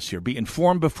up on us here. Be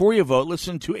informed before you vote.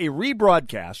 Listen to a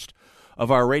rebroadcast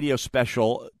of our radio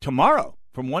special tomorrow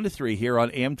from 1 to 3 here on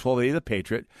AM 1280 The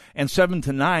Patriot, and 7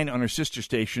 to 9 on our sister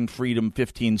station, Freedom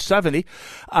 1570.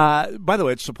 By the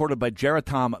way, it's supported by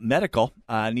Geratom Medical,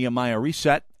 Nehemiah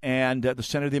Reset, and the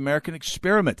Center of the American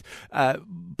Experiment.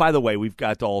 By the way, we've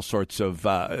got all sorts of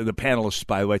the panelists,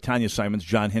 by the way, Tanya Simons,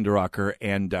 John Hinderacher,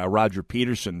 and Roger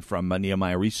Peterson from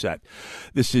Nehemiah Reset.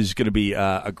 This is going to be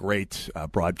a great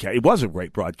broadcast. It was a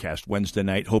great broadcast Wednesday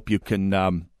night. Hope you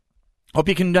can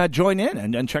join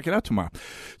in and check it out tomorrow.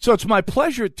 So it's my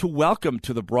pleasure to welcome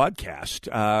to the broadcast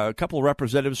a couple of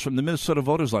representatives from the Minnesota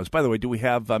Voters Alliance. By the way, do we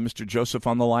have Mr. Joseph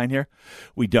on the line here?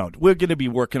 We don't. We're going to be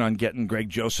working on getting Greg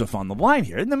Joseph on the line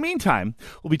here. In the meantime,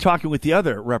 we'll be talking with the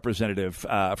other representative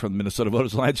from the Minnesota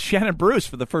Voters Alliance, Shannon Bruce,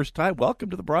 for the first time. Welcome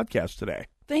to the broadcast today.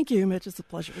 Thank you, Mitch. It's a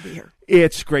pleasure to be here.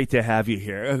 It's great to have you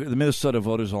here. The Minnesota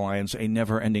Voters Alliance, a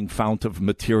never-ending fount of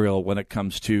material when it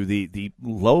comes to the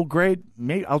low-grade,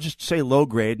 maybe I'll just say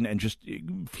low-grade and just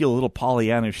feel a little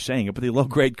Pollyannish saying it, but the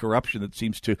low-grade corruption that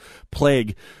seems to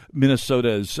plague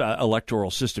Minnesota's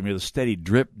electoral system. The steady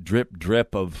drip, drip,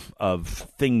 drip of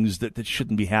things that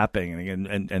shouldn't be happening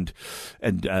and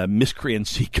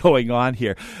miscreancy going on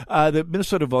here. The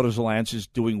Minnesota Voters Alliance is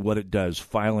doing what it does,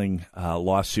 filing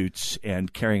lawsuits and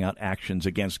carrying out actions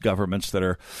against governments that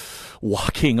are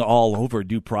walking all over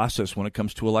due process when it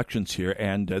comes to elections here,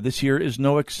 and this year is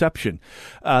no exception.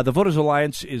 The Voters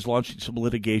Alliance is launching some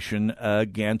litigation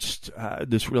against,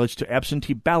 this relates to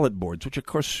absentee ballot boards, which, of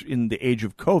course, in the age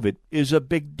of COVID, is a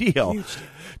big deal. Huge.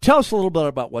 Tell us a little bit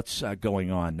about what's going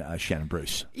on, Shannon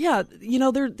Bruce. Yeah,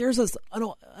 there's a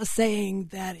saying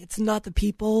that it's not the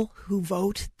people who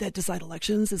vote that decide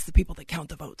elections, it's the people that count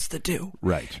the votes that do.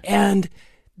 Right. And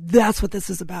that's what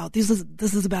this is about. This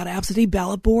is about absentee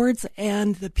ballot boards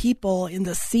and the people in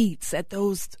the seats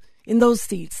in those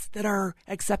seats that are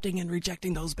accepting and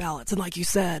rejecting those ballots. And like you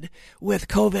said, with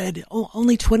COVID,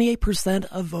 only 28%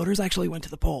 of voters actually went to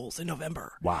the polls in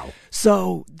November. Wow.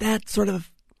 So that sort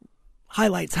of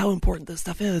highlights how important this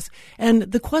stuff is. And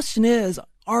the question is,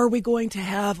 are we going to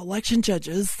have election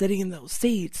judges sitting in those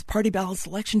seats, party balanced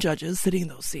election judges sitting in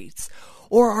those seats?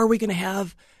 Or are we going to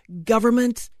have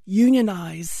government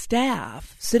unionized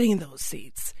staff sitting in those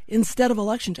seats instead of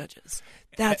election judges?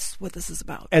 That's what this is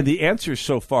about. And the answer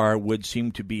so far would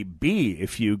seem to be B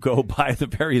if you go by the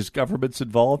various governments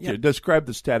involved. Yep. Describe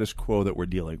the status quo that we're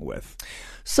dealing with.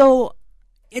 So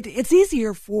it's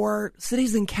easier for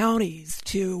cities and counties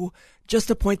to just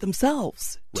appoint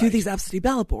themselves to these absentee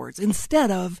ballot boards instead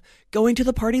of going to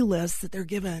the party lists that they're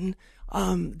given.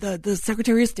 The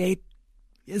Secretary of State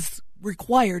is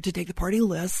required to take the party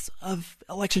lists of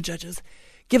election judges,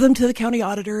 give them to the county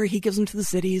auditor, he gives them to the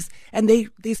cities, and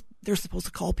they're supposed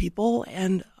to call people,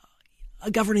 and a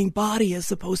governing body is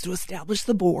supposed to establish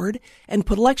the board and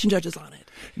put election judges on it.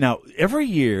 Now, every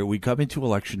year we come into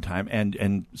election time,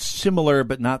 and similar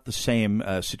but not the same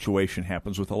situation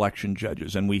happens with election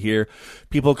judges. And we hear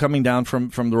people coming down from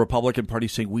the Republican Party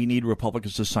saying we need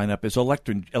Republicans to sign up as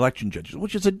election judges,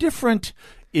 which is a different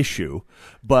issue.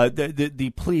 But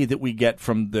the plea that we get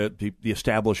from the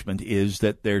establishment is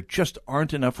that there just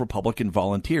aren't enough Republican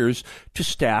volunteers to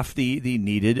staff the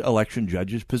needed election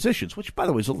judges' positions, which, by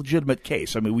the way, is a legitimate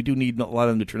case. I mean, we do need a lot of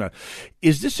them to turn out.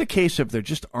 Is this a case of there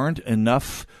just aren't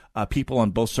enough people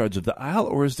on both sides of the aisle,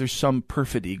 or is there some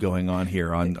perfidy going on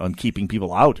here on keeping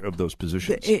people out of those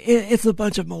positions? It's a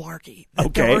bunch of malarkey.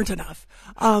 Okay. There aren't enough.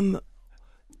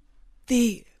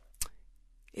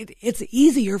 It's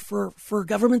easier for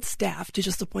government staff to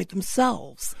just appoint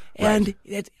themselves, and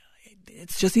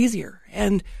it's just easier,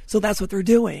 and so that's what they're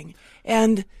doing.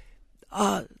 And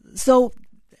so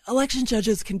election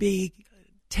judges can be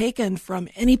taken from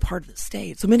any part of the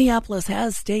state. So Minneapolis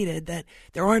has stated that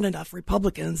there aren't enough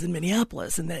Republicans in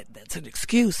Minneapolis, and that's an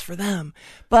excuse for them.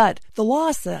 But the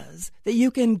law says that you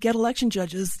can get election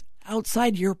judges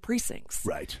outside your precincts.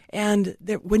 Right. And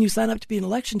when you sign up to be an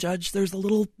election judge, there's a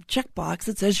little checkbox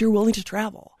that says you're willing to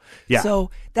travel. Yeah.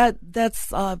 So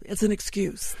that's it's an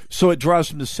excuse. So it draws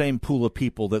from the same pool of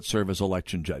people that serve as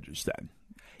election judges then?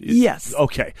 Yes.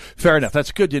 Okay. Fair enough.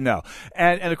 That's good to know.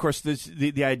 And of course,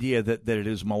 the idea that it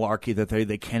is malarkey, that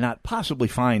they cannot possibly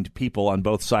find people on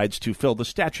both sides to fill the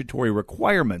statutory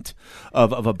requirement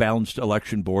of a balanced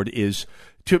election board is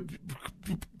to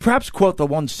perhaps quote the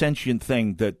one sentient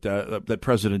thing that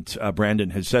President Brandon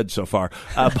has said so far,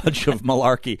 a bunch of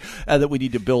malarkey, that we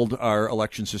need to build our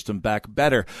election system back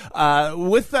better.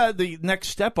 With the next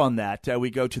step on that, we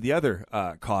go to the other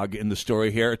cog in the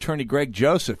story here, Attorney Greg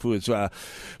Joseph, who is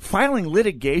filing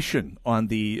litigation on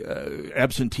the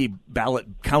absentee ballot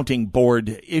counting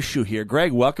board issue here.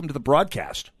 Greg, welcome to the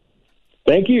broadcast.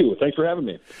 Thank you. Thanks for having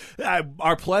me.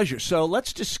 Our pleasure. So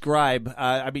let's describe.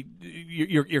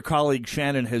 Your colleague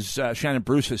Shannon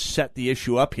Bruce has set the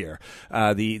issue up here.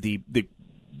 The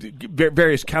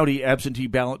various county absentee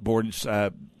ballot boards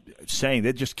saying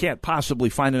they just can't possibly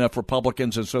find enough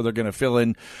Republicans, and so they're going to fill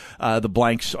in the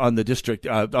blanks on the district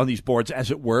on these boards, as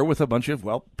it were, with a bunch of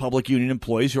public union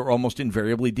employees who are almost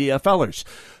invariably DFLers.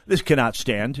 This cannot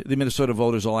stand. The Minnesota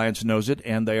Voters Alliance knows it,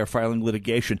 and they are filing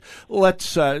litigation.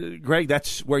 Let's, Greg,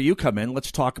 that's where you come in.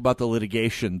 Let's talk about the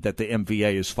litigation that the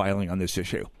MVA is filing on this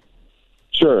issue.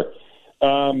 Sure.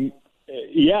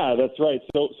 Yeah, that's right.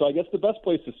 So I guess the best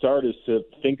place to start is to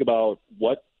think about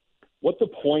what the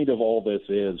point of all this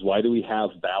is. Why do we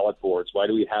have ballot boards? Why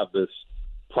do we have this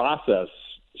process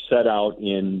set out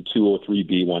in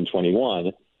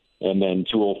 203B121 and then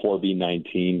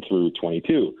 204B19 through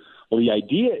 22? Well, the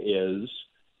idea is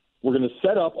we're going to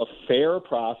set up a fair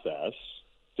process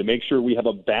to make sure we have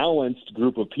a balanced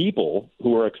group of people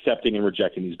who are accepting and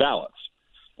rejecting these ballots.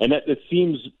 And that it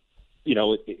seems,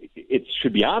 it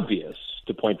should be obvious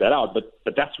to point that out,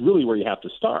 but that's really where you have to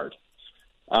start.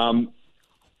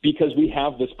 Because we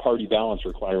have this party balance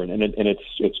requirement, and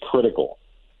it's critical,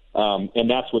 and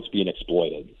that's what's being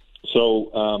exploited.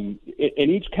 So, in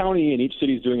each county and each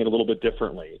city is doing it a little bit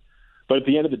differently, but at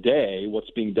the end of the day, what's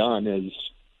being done is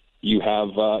you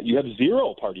have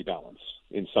zero party balance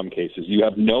in some cases. You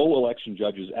have no election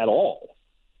judges at all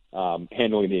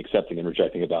handling the accepting and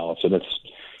rejecting of ballots, and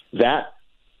that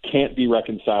can't be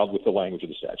reconciled with the language of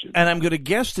the statute. And I'm going to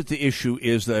guess that the issue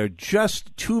is there are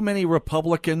just too many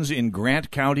Republicans in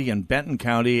Grant County and Benton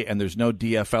County, and there's no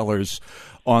DFLers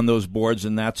on those boards,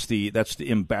 and that's the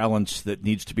imbalance that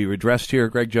needs to be redressed here,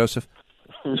 Greg Joseph?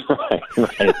 Right.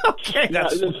 Okay,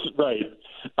 that's right.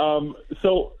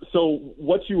 So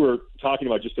what you were talking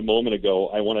about just a moment ago,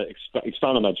 I want to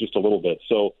expound on that just a little bit.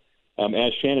 So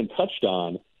as Shannon touched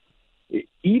on,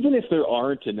 even if there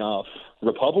aren't enough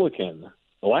Republican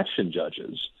election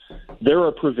judges, there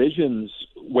are provisions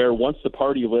where once the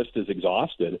party list is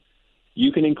exhausted,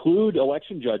 you can include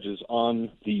election judges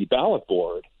on the ballot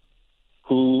board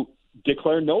who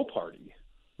declare no party,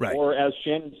 right, or as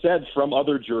Shannon said, from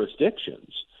other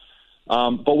jurisdictions.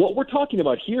 But what we're talking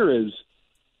about here is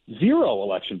zero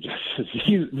election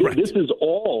judges. Right. This is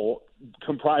all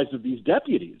comprised of these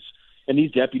deputies, and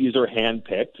these deputies are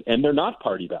handpicked, and they're not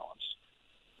party balanced.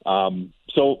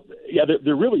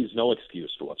 There really is no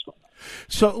excuse for what's going on.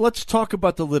 So let's talk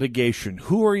about the litigation.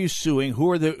 Who are you suing?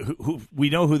 Who we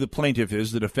know who the plaintiff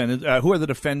is, the defendant. Who are the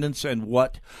defendants, and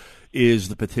what is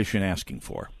the petition asking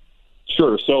for?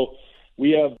 Sure. So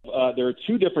we have there are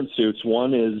two different suits.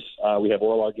 One is we have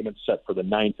oral arguments set for the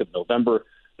 9th of November.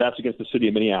 That's against the city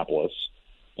of Minneapolis,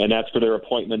 and that's for their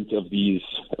appointment of these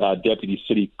deputy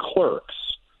city clerks.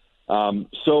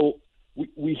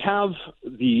 We have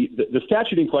the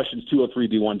statute in question is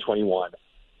 203B121,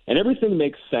 and everything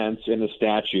makes sense in the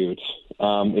statute.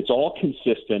 It's all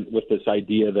consistent with this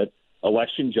idea that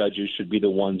election judges should be the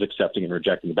ones accepting and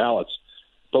rejecting the ballots.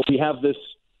 But we have this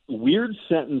weird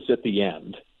sentence at the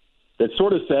end that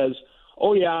sort of says,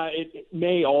 oh, yeah, it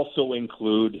may also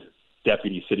include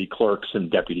deputy city clerks and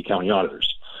deputy county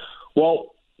auditors.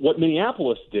 Well, what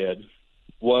Minneapolis did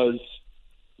was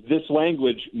this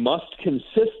language must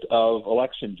consist of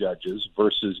election judges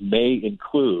versus may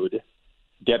include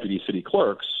deputy city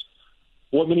clerks.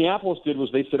 What Minneapolis did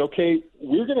was they said, okay,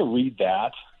 we're going to read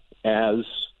that as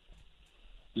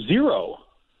zero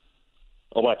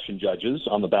election judges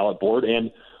on the ballot board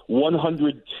and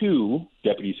 102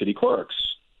 deputy city clerks.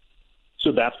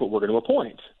 So that's what we're going to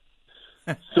appoint.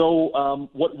 So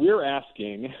what we're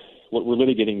asking, what we're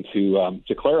litigating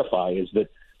to clarify is that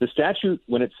the statute,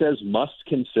 when it says must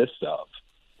consist of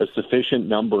a sufficient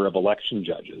number of election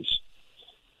judges,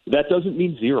 that doesn't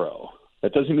mean zero.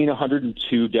 That doesn't mean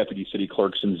 102 deputy city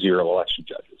clerks and zero election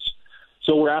judges.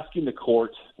 So we're asking the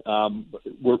court,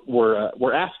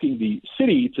 we're asking the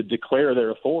city to declare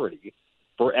their authority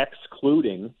for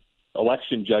excluding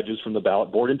election judges from the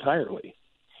ballot board entirely.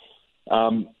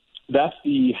 That's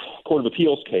the Court of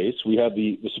Appeals case. We have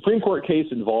the Supreme Court case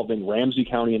involving Ramsey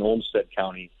County and Olmsted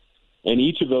County, and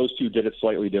each of those two did it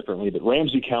slightly differently. But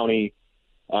Ramsey County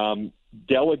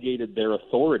delegated their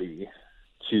authority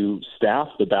to staff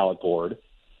the ballot board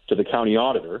to the county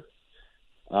auditor.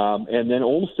 And then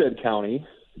Olmsted County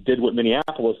did what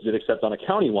Minneapolis did, except on a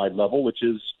countywide level, which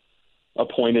is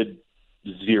appointed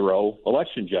 0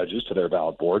 election judges to their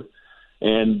ballot board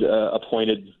and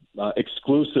appointed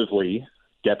exclusively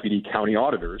deputy county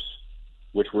auditors,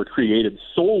 which were created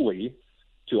solely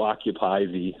to occupy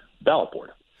the ballot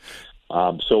board.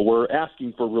 So we're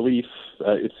asking for relief.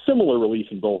 It's similar relief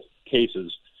in both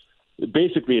cases.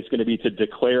 Basically, it's going to be to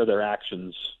declare their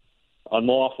actions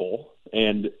unlawful,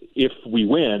 and if we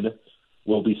win,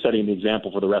 we'll be setting the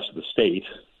example for the rest of the state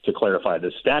to clarify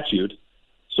this statute,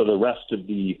 so the rest of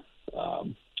the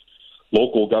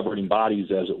local governing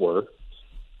bodies, as it were,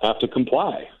 have to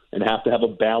comply and have to have a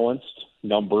balanced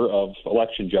number of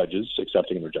election judges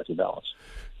accepting and rejecting ballots.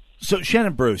 So,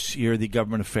 Shannon Bruce, you're the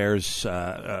government affairs,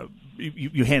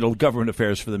 you handle government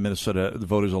affairs for the Minnesota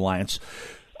Voters Alliance.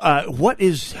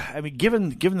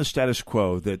 Given the status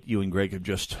quo that you and Greg have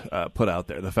just put out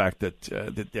there, the fact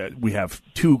that we have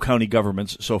 2 county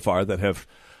governments so far that have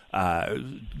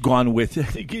gone with,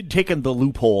 taken the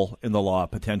loophole in the law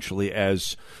potentially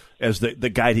as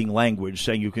the guiding language,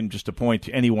 saying you can just appoint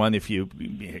anyone if you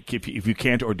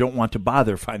can't or don't want to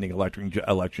bother finding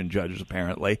election judges,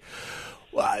 apparently.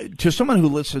 To someone who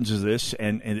listens to this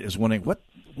and is wondering,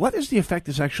 what is the effect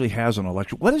this actually has on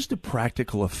election? What is the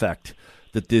practical effect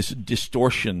that this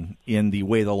distortion in the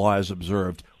way the law is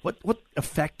observed, what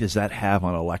effect does that have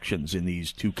on elections in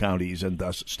these 2 counties and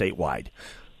thus statewide?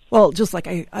 Well, just like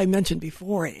I mentioned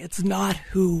before, it's not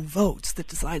who votes that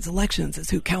decides elections, it's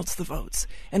who counts the votes.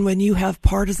 And when you have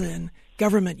partisan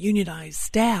government unionized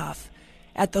staff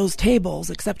at those tables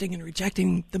accepting and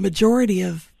rejecting the majority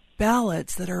of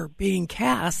ballots that are being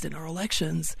cast in our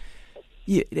elections,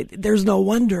 there's no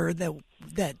wonder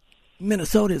that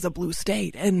Minnesota is a blue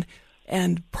state and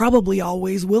probably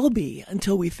always will be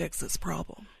until we fix this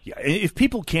problem. Yeah, if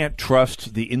people can't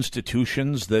trust the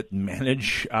institutions that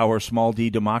manage our small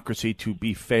d democracy to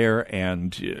be fair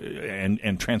and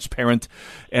transparent,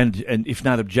 and if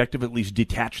not objective, at least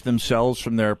detach themselves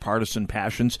from their partisan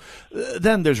passions,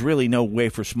 then there's really no way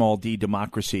for small d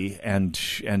democracy and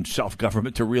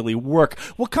self-government to really work.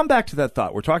 We'll come back to that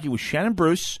thought. We're talking with Shannon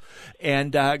Bruce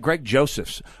and Greg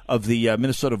Josephs of the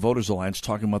Minnesota Voters Alliance,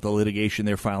 talking about the litigation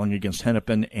they're filing against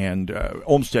Hennepin and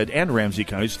Olmsted and Ramsey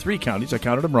counties, 3 counties. I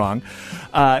counted them wrong.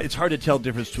 It's hard to tell the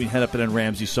difference between Hennepin and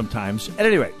Ramsey sometimes. At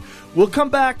any rate, we'll come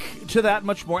back to that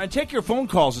much more and take your phone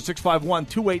calls at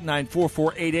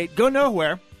 651-289-4488. Go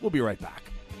nowhere. We'll be right back.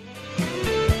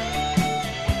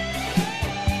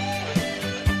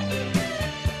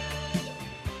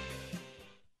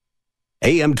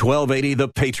 AM 1280, The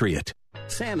Patriot.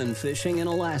 Salmon fishing in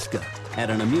Alaska, at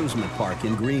an amusement park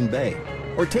in Green Bay,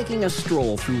 or taking a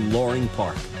stroll through Loring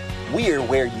Park. We're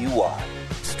where you are.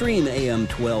 Stream AM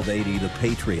 1280 The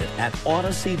Patriot at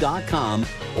Odyssey.com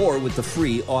or with the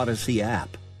free Odyssey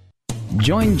app.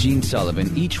 Join Gene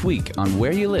Sullivan each week on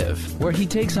Where You Live, where he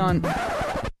takes on...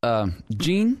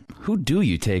 Gene, who do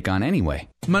you take on anyway?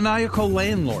 Maniacal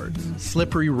landlords,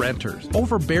 slippery renters,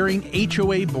 overbearing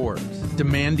HOA boards,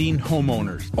 demanding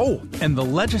homeowners. Oh, and the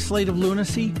legislative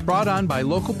lunacy brought on by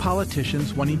local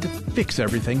politicians wanting to fix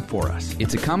everything for us.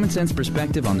 It's a common sense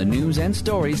perspective on the news and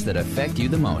stories that affect you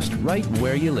the most, right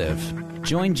where you live.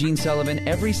 Join Gene Sullivan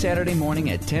every Saturday morning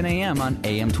at 10 a.m. on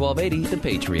AM 1280, The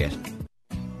Patriot.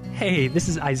 Hey, this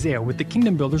is Isaiah with the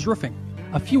Kingdom Builders Roofing.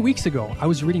 A few weeks ago, I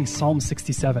was reading Psalm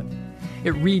 67.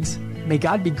 It reads, "May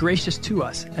God be gracious to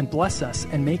us and bless us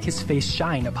and make his face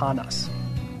shine upon us."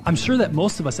 I'm sure that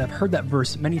most of us have heard that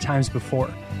verse many times before.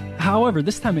 However,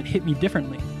 this time it hit me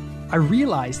differently. I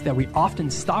realized that we often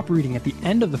stop reading at the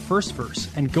end of the first verse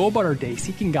and go about our day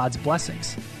seeking God's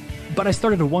blessings. But I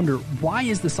started to wonder, why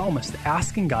is the psalmist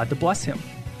asking God to bless him?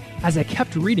 As I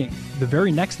kept reading, the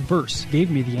very next verse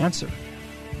gave me the answer.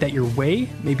 That your way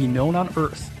may be known on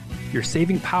earth, your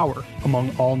saving power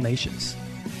among all nations.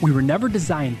 We were never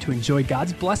designed to enjoy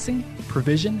God's blessing,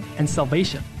 provision, and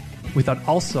salvation without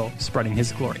also spreading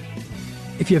his glory.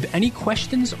 If you have any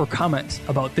questions or comments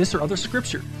about this or other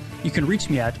scripture, you can reach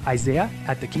me at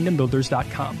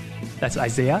Isaiah@thekingdombuilders.com. That's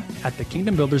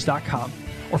Isaiah@thekingdombuilders.com.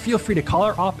 Or feel free to call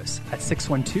our office at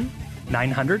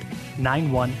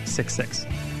 612-900-9166.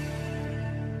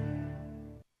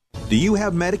 Do you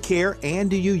have Medicare and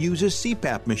do you use a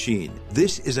CPAP machine?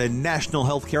 This is a national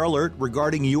healthcare alert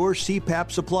regarding your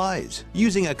CPAP supplies.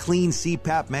 Using a clean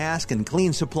CPAP mask and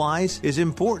clean supplies is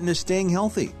important to staying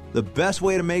healthy. The best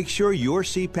way to make sure your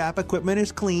CPAP equipment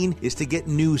is clean is to get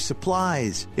new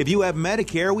supplies. If you have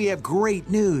Medicare, we have great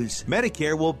news.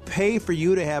 Medicare will pay for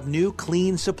you to have new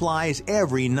clean supplies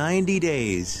every 90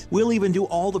 days. We'll even do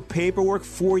all the paperwork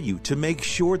for you to make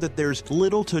sure that there's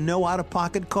little to no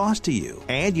out-of-pocket cost to you.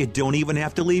 And you don't even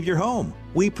have to leave your home.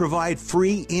 We provide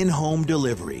free in-home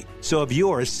delivery. So if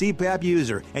you're a CPAP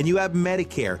user and you have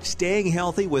Medicare, staying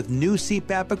healthy with new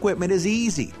CPAP equipment is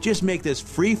easy. Just make this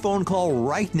free phone call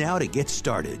right now to get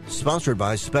started. Sponsored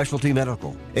by Specialty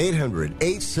Medical.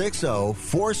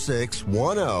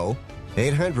 800-860-4610.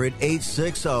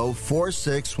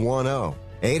 800-860-4610.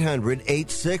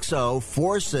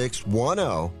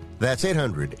 800-860-4610. That's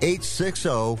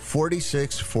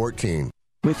 800-860-4614.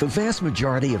 With the vast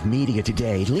majority of media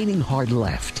today leaning hard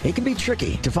left, it can be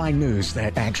tricky to find news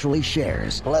that actually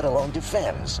shares, let alone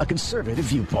defends, a conservative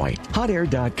viewpoint.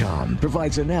 HotAir.com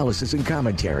provides analysis and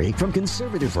commentary from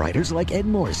conservative writers like Ed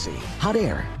Morrissey.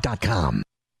 HotAir.com.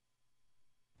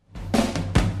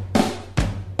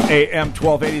 AM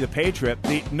 1280, The Patriot,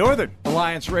 the Northern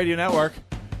Alliance Radio Network.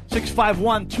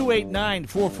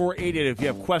 651-289-4488 if you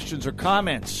have questions or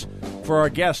comments for our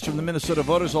guest from the Minnesota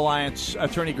Voters Alliance,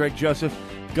 Attorney Greg Joseph,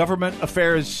 Government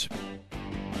Affairs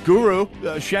Guru,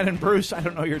 Shannon Bruce. I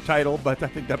don't know your title, but I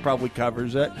think that probably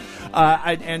covers it.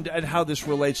 And how this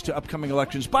relates to upcoming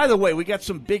elections. By the way, we got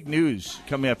some big news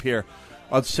coming up here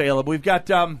on Salem. We've got,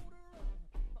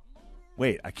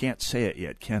 wait, I can't say it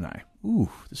yet, can I?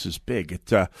 Ooh, this is big.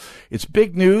 It's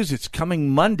big news. It's coming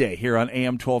Monday here on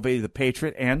AM 1280, The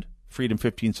Patriot, and Freedom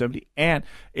 1570, and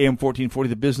AM 1440,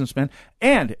 The Businessman,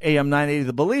 and AM 980,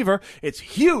 The Believer. It's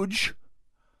huge,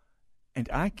 and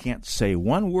I can't say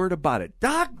one word about it.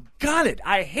 Doggone it.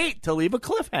 I hate to leave a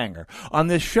cliffhanger on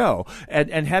this show and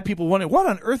have people wondering, what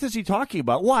on earth is he talking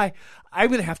about? Why? I'm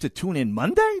going to have to tune in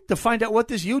Monday to find out what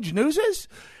this huge news is?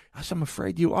 Yes, I'm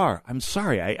afraid you are. I'm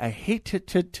sorry. I hate to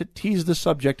tease the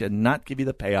subject and not give you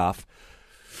the payoff,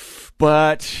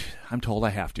 but I'm told I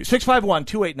have to.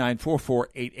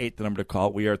 651-289-4488, the number to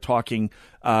call. We are talking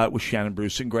with Shannon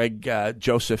Bruce and Greg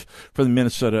Joseph from the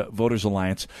Minnesota Voters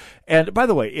Alliance. And by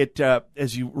the way, it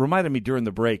as you reminded me during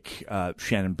the break,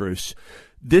 Shannon Bruce,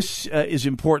 this is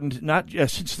important, not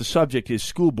since the subject is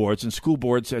school boards and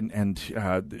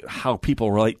how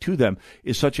people relate to them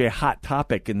is such a hot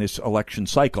topic in this election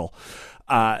cycle.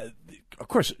 Of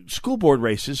course, school board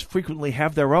races frequently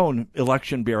have their own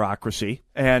election bureaucracy,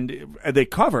 and they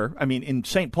cover, in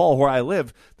St. Paul, where I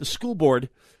live, the school board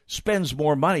spends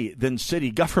more money than city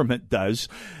government does.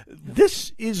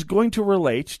 This is going to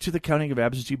relate to the counting of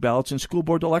absentee ballots in school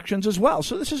board elections as well.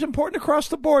 So this is important across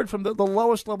the board, from the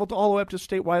lowest level to all the way up to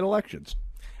statewide elections.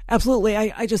 Absolutely.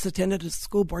 I just attended a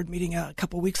school board meeting a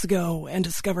couple weeks ago and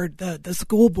discovered the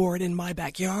school board in my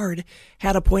backyard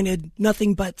had appointed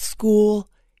nothing but school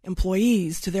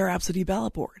employees to their absentee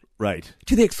ballot board. Right.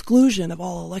 To the exclusion of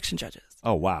all election judges.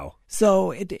 Oh, wow.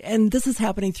 So, and this is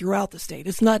happening throughout the state.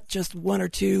 It's not just one or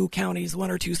two counties,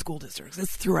 one or two school districts.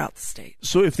 It's throughout the state.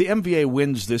 So if the MVA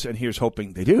wins this, and here's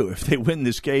hoping they do, if they win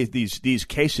this case, these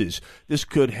cases, this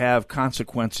could have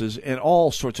consequences in all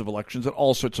sorts of elections at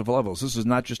all sorts of levels. This is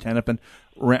not just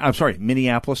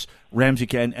Minneapolis, Ramsey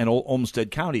and Olmsted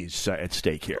counties at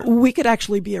stake here. We could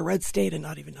actually be a red state and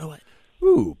not even know it.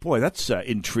 Ooh, boy, that's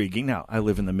intriguing. Now, I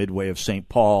live in the midway of St.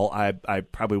 Paul. I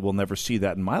probably will never see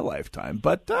that in my lifetime,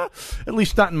 but at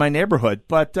least not in my neighborhood.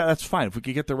 But that's fine. If we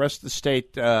could get the rest of the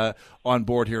state on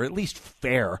board here, at least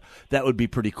fair, that would be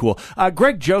pretty cool.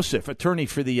 Greg Joseph, attorney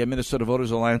for the Minnesota Voters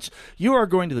Alliance, you are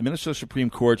going to the Minnesota Supreme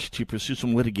Court to pursue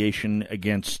some litigation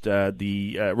against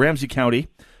the Ramsey County,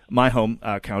 my home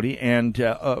county, and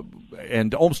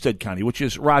Olmsted County, which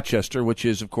is Rochester, which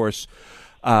is, of course,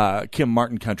 Kim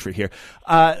Martin country here.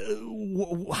 How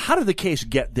did the case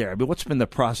get there? What's been the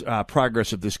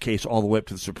progress of this case all the way up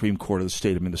to the Supreme Court of the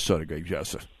state of Minnesota, Greg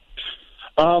Joseph?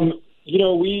 I was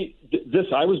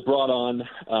brought on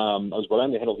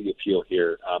to handle the appeal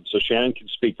here. So Shannon can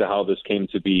speak to how this came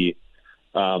to be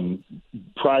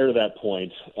prior to that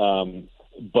point.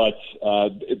 But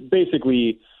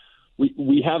basically,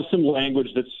 we have some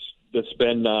language that's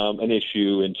been an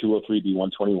issue in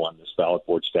 203B121, this ballot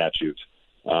board statute,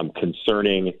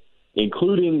 concerning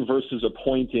including versus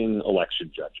appointing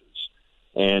election judges.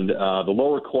 And the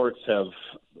lower courts have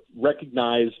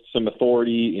recognized some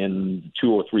authority in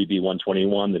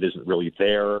 203B121 that isn't really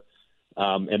there,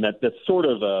 and that's sort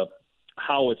of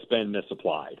how it's been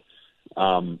misapplied.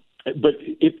 But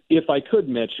if I could,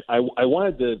 Mitch, I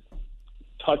wanted to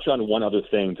touch on one other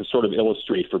thing to sort of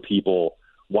illustrate for people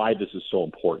why this is so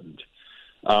important.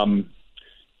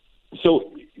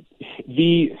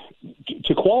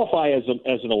 To qualify as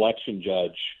an election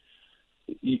judge,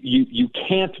 you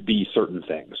can't be certain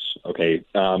things, okay?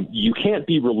 You can't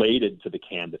be related to the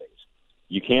candidate.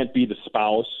 You can't be the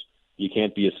spouse. You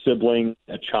can't be a sibling,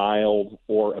 a child,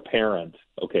 or a parent,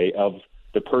 okay, of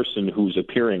the person who's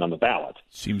appearing on the ballot.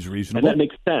 Seems reasonable. And that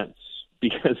makes sense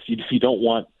because you don't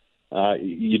want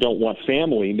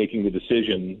family making the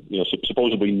decision,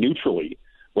 supposedly neutrally,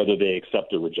 whether they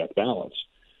accept or reject ballots.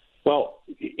 Well,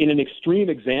 in an extreme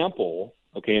example,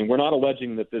 okay, and we're not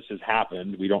alleging that this has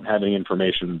happened. We don't have any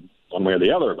information one way or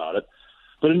the other about it.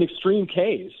 But in an extreme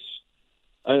case,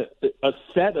 a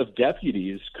set of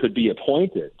deputies could be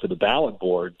appointed to the ballot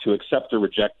board to accept or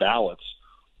reject ballots,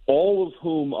 all of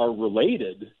whom are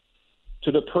related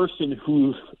to the person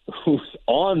who's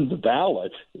on the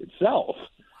ballot itself.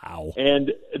 Wow.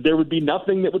 And there would be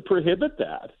nothing that would prohibit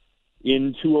that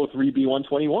in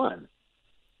 203B121.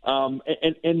 And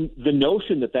the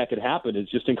notion that could happen is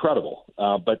just incredible.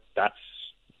 But that's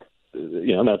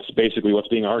basically what's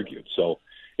being argued. So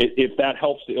if that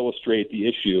helps to illustrate the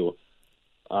issue,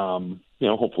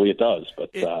 hopefully it does.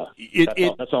 But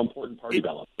that's how important party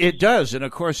balance is. It does. And,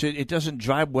 of course, it doesn't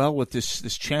jibe well with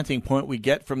this chanting point we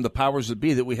get from the powers that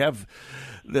be that we have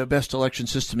the best election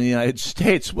system in the United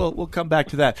States. We'll come back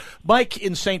to that. Mike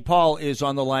in St. Paul is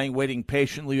on the line waiting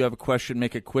patiently. You have a question.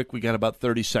 Make it quick. We got about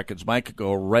 30 seconds. Mike,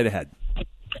 go right ahead.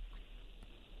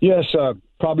 Yes,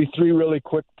 probably three really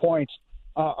quick points.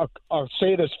 I'll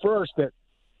say this first, that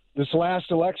this last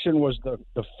election was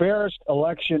the fairest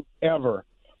election ever.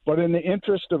 But in the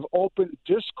interest of open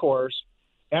discourse,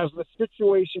 as the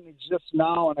situation exists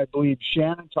now, and I believe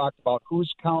Shannon talked about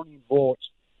who's counting votes,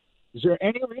 is there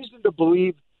any reason to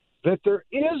believe that there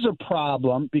is a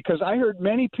problem? Because I heard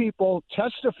many people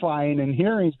testifying in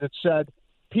hearings that said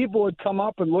people would come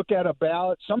up and look at a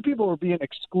ballot. Some people were being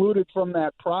excluded from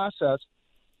that process.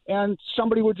 And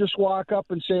somebody would just walk up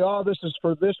and say, this is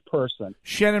for this person.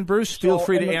 Shannon Bruce, feel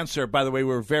free to answer. By the way,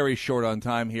 we're very short on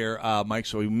time here, Mike,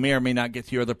 so we may or may not get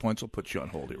to your other points. We'll put you on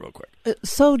hold here real quick.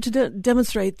 So to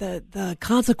demonstrate the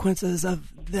consequences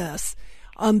of this,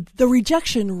 the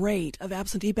rejection rate of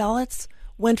absentee ballots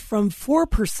went from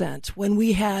 4% when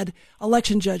we had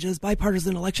election judges,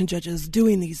 bipartisan election judges,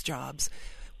 doing these jobs,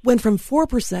 went from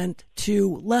 4%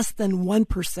 to less than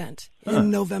 1% in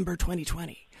November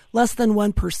 2020. Less than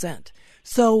 1%.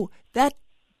 So that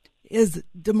is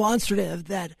demonstrative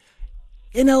that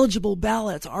ineligible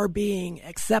ballots are being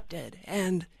accepted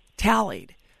and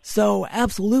tallied. So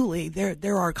absolutely,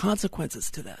 there are consequences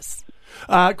to this.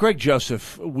 Greg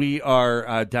Joseph, we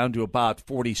are down to about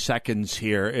 40 seconds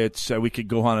here. We could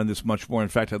go on this much more. In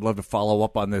fact, I'd love to follow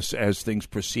up on this as things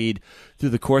proceed through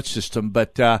the court system.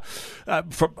 But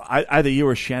from either you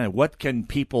or Shannon, what can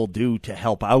people do to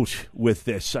help out with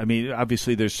this? I mean,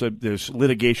 obviously there's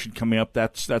litigation coming up.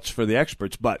 That's for the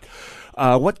experts. But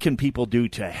what can people do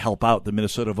to help out the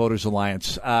Minnesota Voters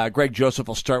Alliance? Greg Joseph,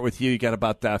 I'll start with you. You got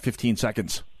about 15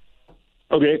 seconds.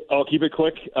 Okay, I'll keep it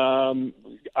quick.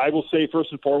 I will say,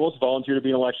 first and foremost, volunteer to be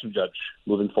an election judge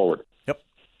moving forward. Yep.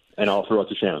 And I'll throw it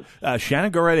to Shannon.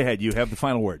 Shannon, go right ahead. You have the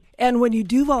final word. And when you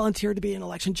do volunteer to be an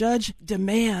election judge,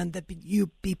 demand that you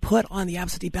be put on the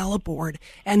absentee ballot board,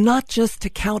 and not just to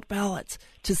count ballots,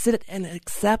 to sit and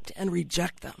accept and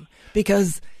reject them,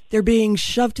 because they're being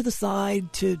shoved to the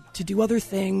side to do other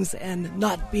things and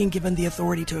not being given the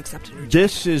authority to accept and reject.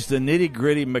 This is the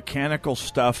nitty-gritty mechanical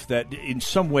stuff that in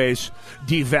some ways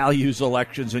devalues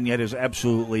elections and yet is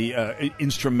absolutely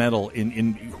instrumental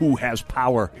in who has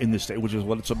power in this state, which is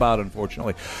what it's about,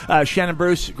 unfortunately. Shannon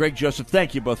Bruce, Greg Joseph,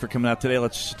 thank you both for coming out today.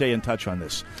 Let's stay in touch on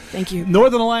this. Thank you.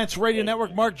 Northern Alliance Radio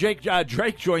Network, Mark Drake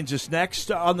joins us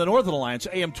next on the Northern Alliance,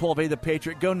 AM 12A, The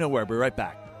Patriot. Go nowhere. Be right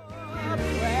back.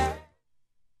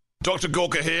 Dr.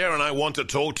 Gorka here, and I want to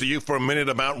talk to you for a minute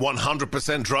about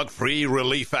 100% drug-free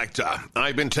Relief Factor.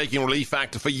 I've been taking Relief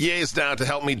Factor for years now to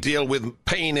help me deal with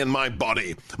pain in my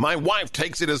body. My wife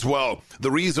takes it as well.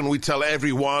 The reason we tell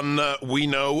everyone we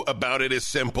know about it is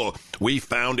simple. We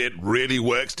found it really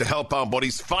works to help our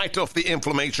bodies fight off the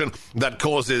inflammation that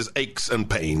causes aches and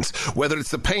pains. Whether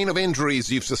it's the pain of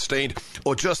injuries you've sustained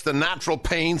or just the natural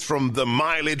pains from the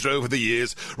mileage over the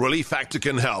years, Relief Factor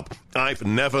can help. I've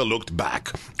never looked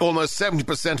back. Almost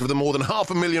 70% of the more than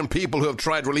 500,000 people who have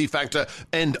tried Relief Factor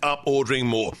end up ordering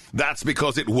more. That's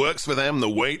because it works for them the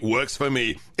way it works for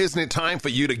me. Isn't it time for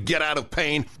you to get out of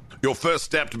pain? Your first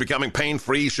step to becoming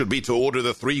pain-free should be to order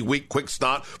the 3-week quick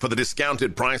start for the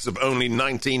discounted price of only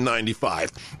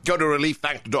 $19.95. Go to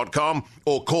ReliefFactor.com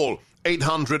or call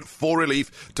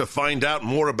 800-4RELIEF to find out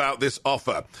more about this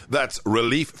offer. That's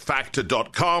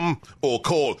ReliefFactor.com or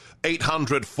call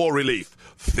 800-4RELIEF.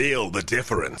 Feel the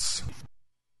difference.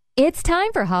 It's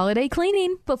time for holiday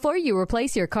cleaning. Before you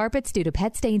replace your carpets due to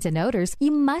pet stains and odors, you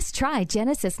must try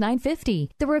Genesis 950.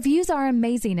 The reviews are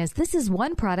amazing as this is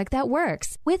one product that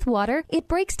works. With water, it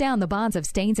breaks down the bonds of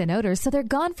stains and odors so they're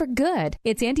gone for good.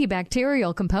 Its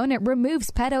antibacterial component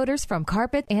removes pet odors from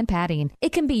carpet and padding.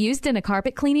 It can be used in a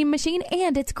carpet cleaning machine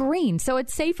and it's green, so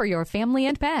it's safe for your family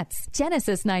and pets.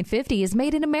 Genesis 950 is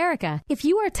made in America. If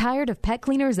you are tired of pet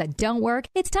cleaners that don't work,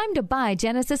 it's time to buy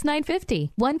Genesis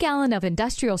 950. 1 gallon of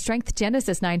industrial strength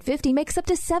Genesis 950 makes up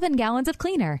to 7 gallons of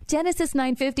cleaner. Genesis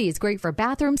 950 is great for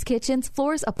bathrooms, kitchens,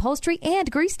 floors, upholstery,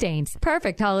 and grease stains.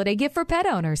 Perfect holiday gift for pet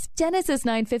owners. Genesis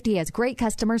 950 has great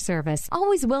customer service,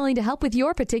 always willing to help with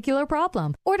your particular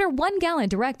problem. Order 1 gallon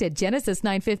direct at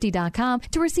genesis950.com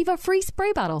to receive a free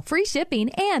spray bottle, free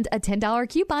shipping, and a $10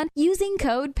 coupon using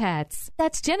code PETS.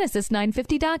 That's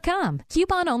genesis950.com.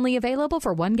 Coupon only available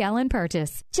for 1 gallon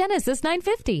purchase. Genesis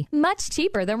 950, much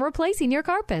cheaper than replacing your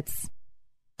carpets.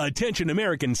 Attention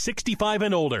Americans 65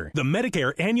 and older. The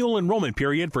Medicare annual enrollment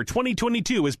period for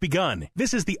 2022 has begun.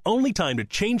 This is the only time to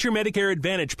change your Medicare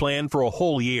Advantage plan for a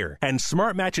whole year. And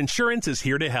Smart Match Insurance is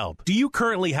here to help. Do you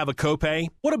currently have a copay?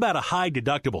 What about a high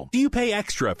deductible? Do you pay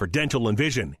extra for dental and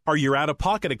vision? Are your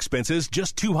out-of-pocket expenses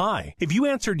just too high? If you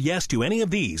answered yes to any of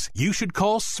these, you should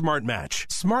call Smart Match.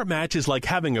 Smart Match is like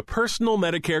having a personal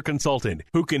Medicare consultant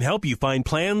who can help you find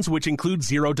plans which include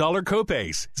 $0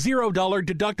 copays, $0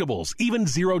 deductibles, even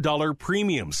 $0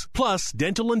 premiums, plus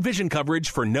dental and vision coverage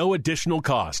for no additional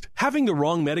cost. Having the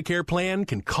wrong Medicare plan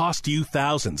can cost you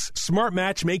thousands. Smart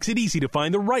Match makes it easy to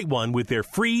find the right one with their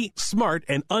free, smart,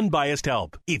 and unbiased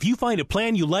help. If you find a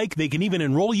plan you like, they can even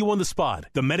enroll you on the spot.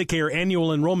 The Medicare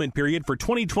annual enrollment period for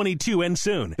 2022 ends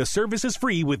soon. The service is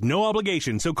free with no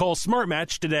obligation, so call Smart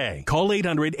Match today. Call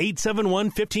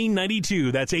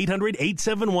 800-871-1592. That's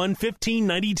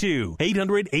 800-871-1592.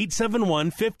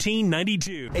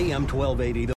 800-871-1592. AM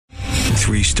 1280.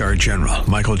 3-star General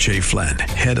Michael J. Flynn,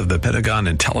 head of the Pentagon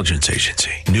Intelligence Agency,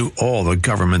 knew all the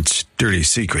government's dirty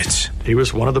secrets. He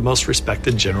was one of the most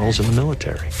respected generals in the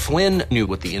military. Flynn knew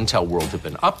what the intel world had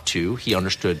been up to. He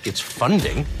understood its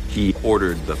funding. He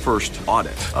ordered the first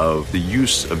audit of the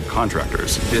use of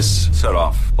contractors. This set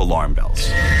off alarm bells.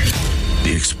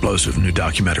 The explosive new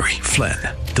documentary, Flynn,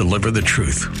 Deliver the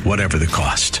Truth, Whatever the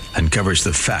Cost, uncovers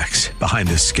the facts behind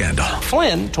this scandal.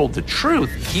 Flynn told the truth.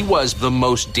 He was the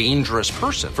most dangerous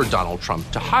person for Donald Trump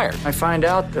to hire. I find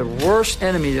out the worst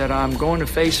enemy that I'm going to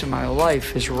face in my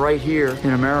life is right here in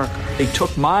America. They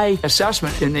took my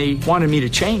assessment and they wanted me to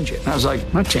change it. And I was like,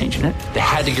 I'm not changing it. They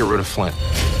had to get rid of Flynn.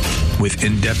 With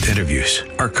in-depth interviews,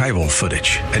 archival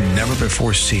footage, and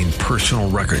never-before-seen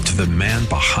personal records of the man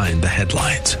behind the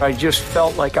headlines. I just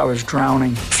felt like I was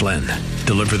drowning. Flynn,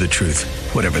 Deliver the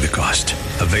Truth, Whatever the Cost.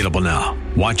 Available now.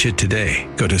 Watch it today.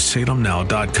 Go to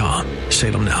salemnow.com.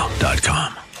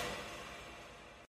 salemnow.com.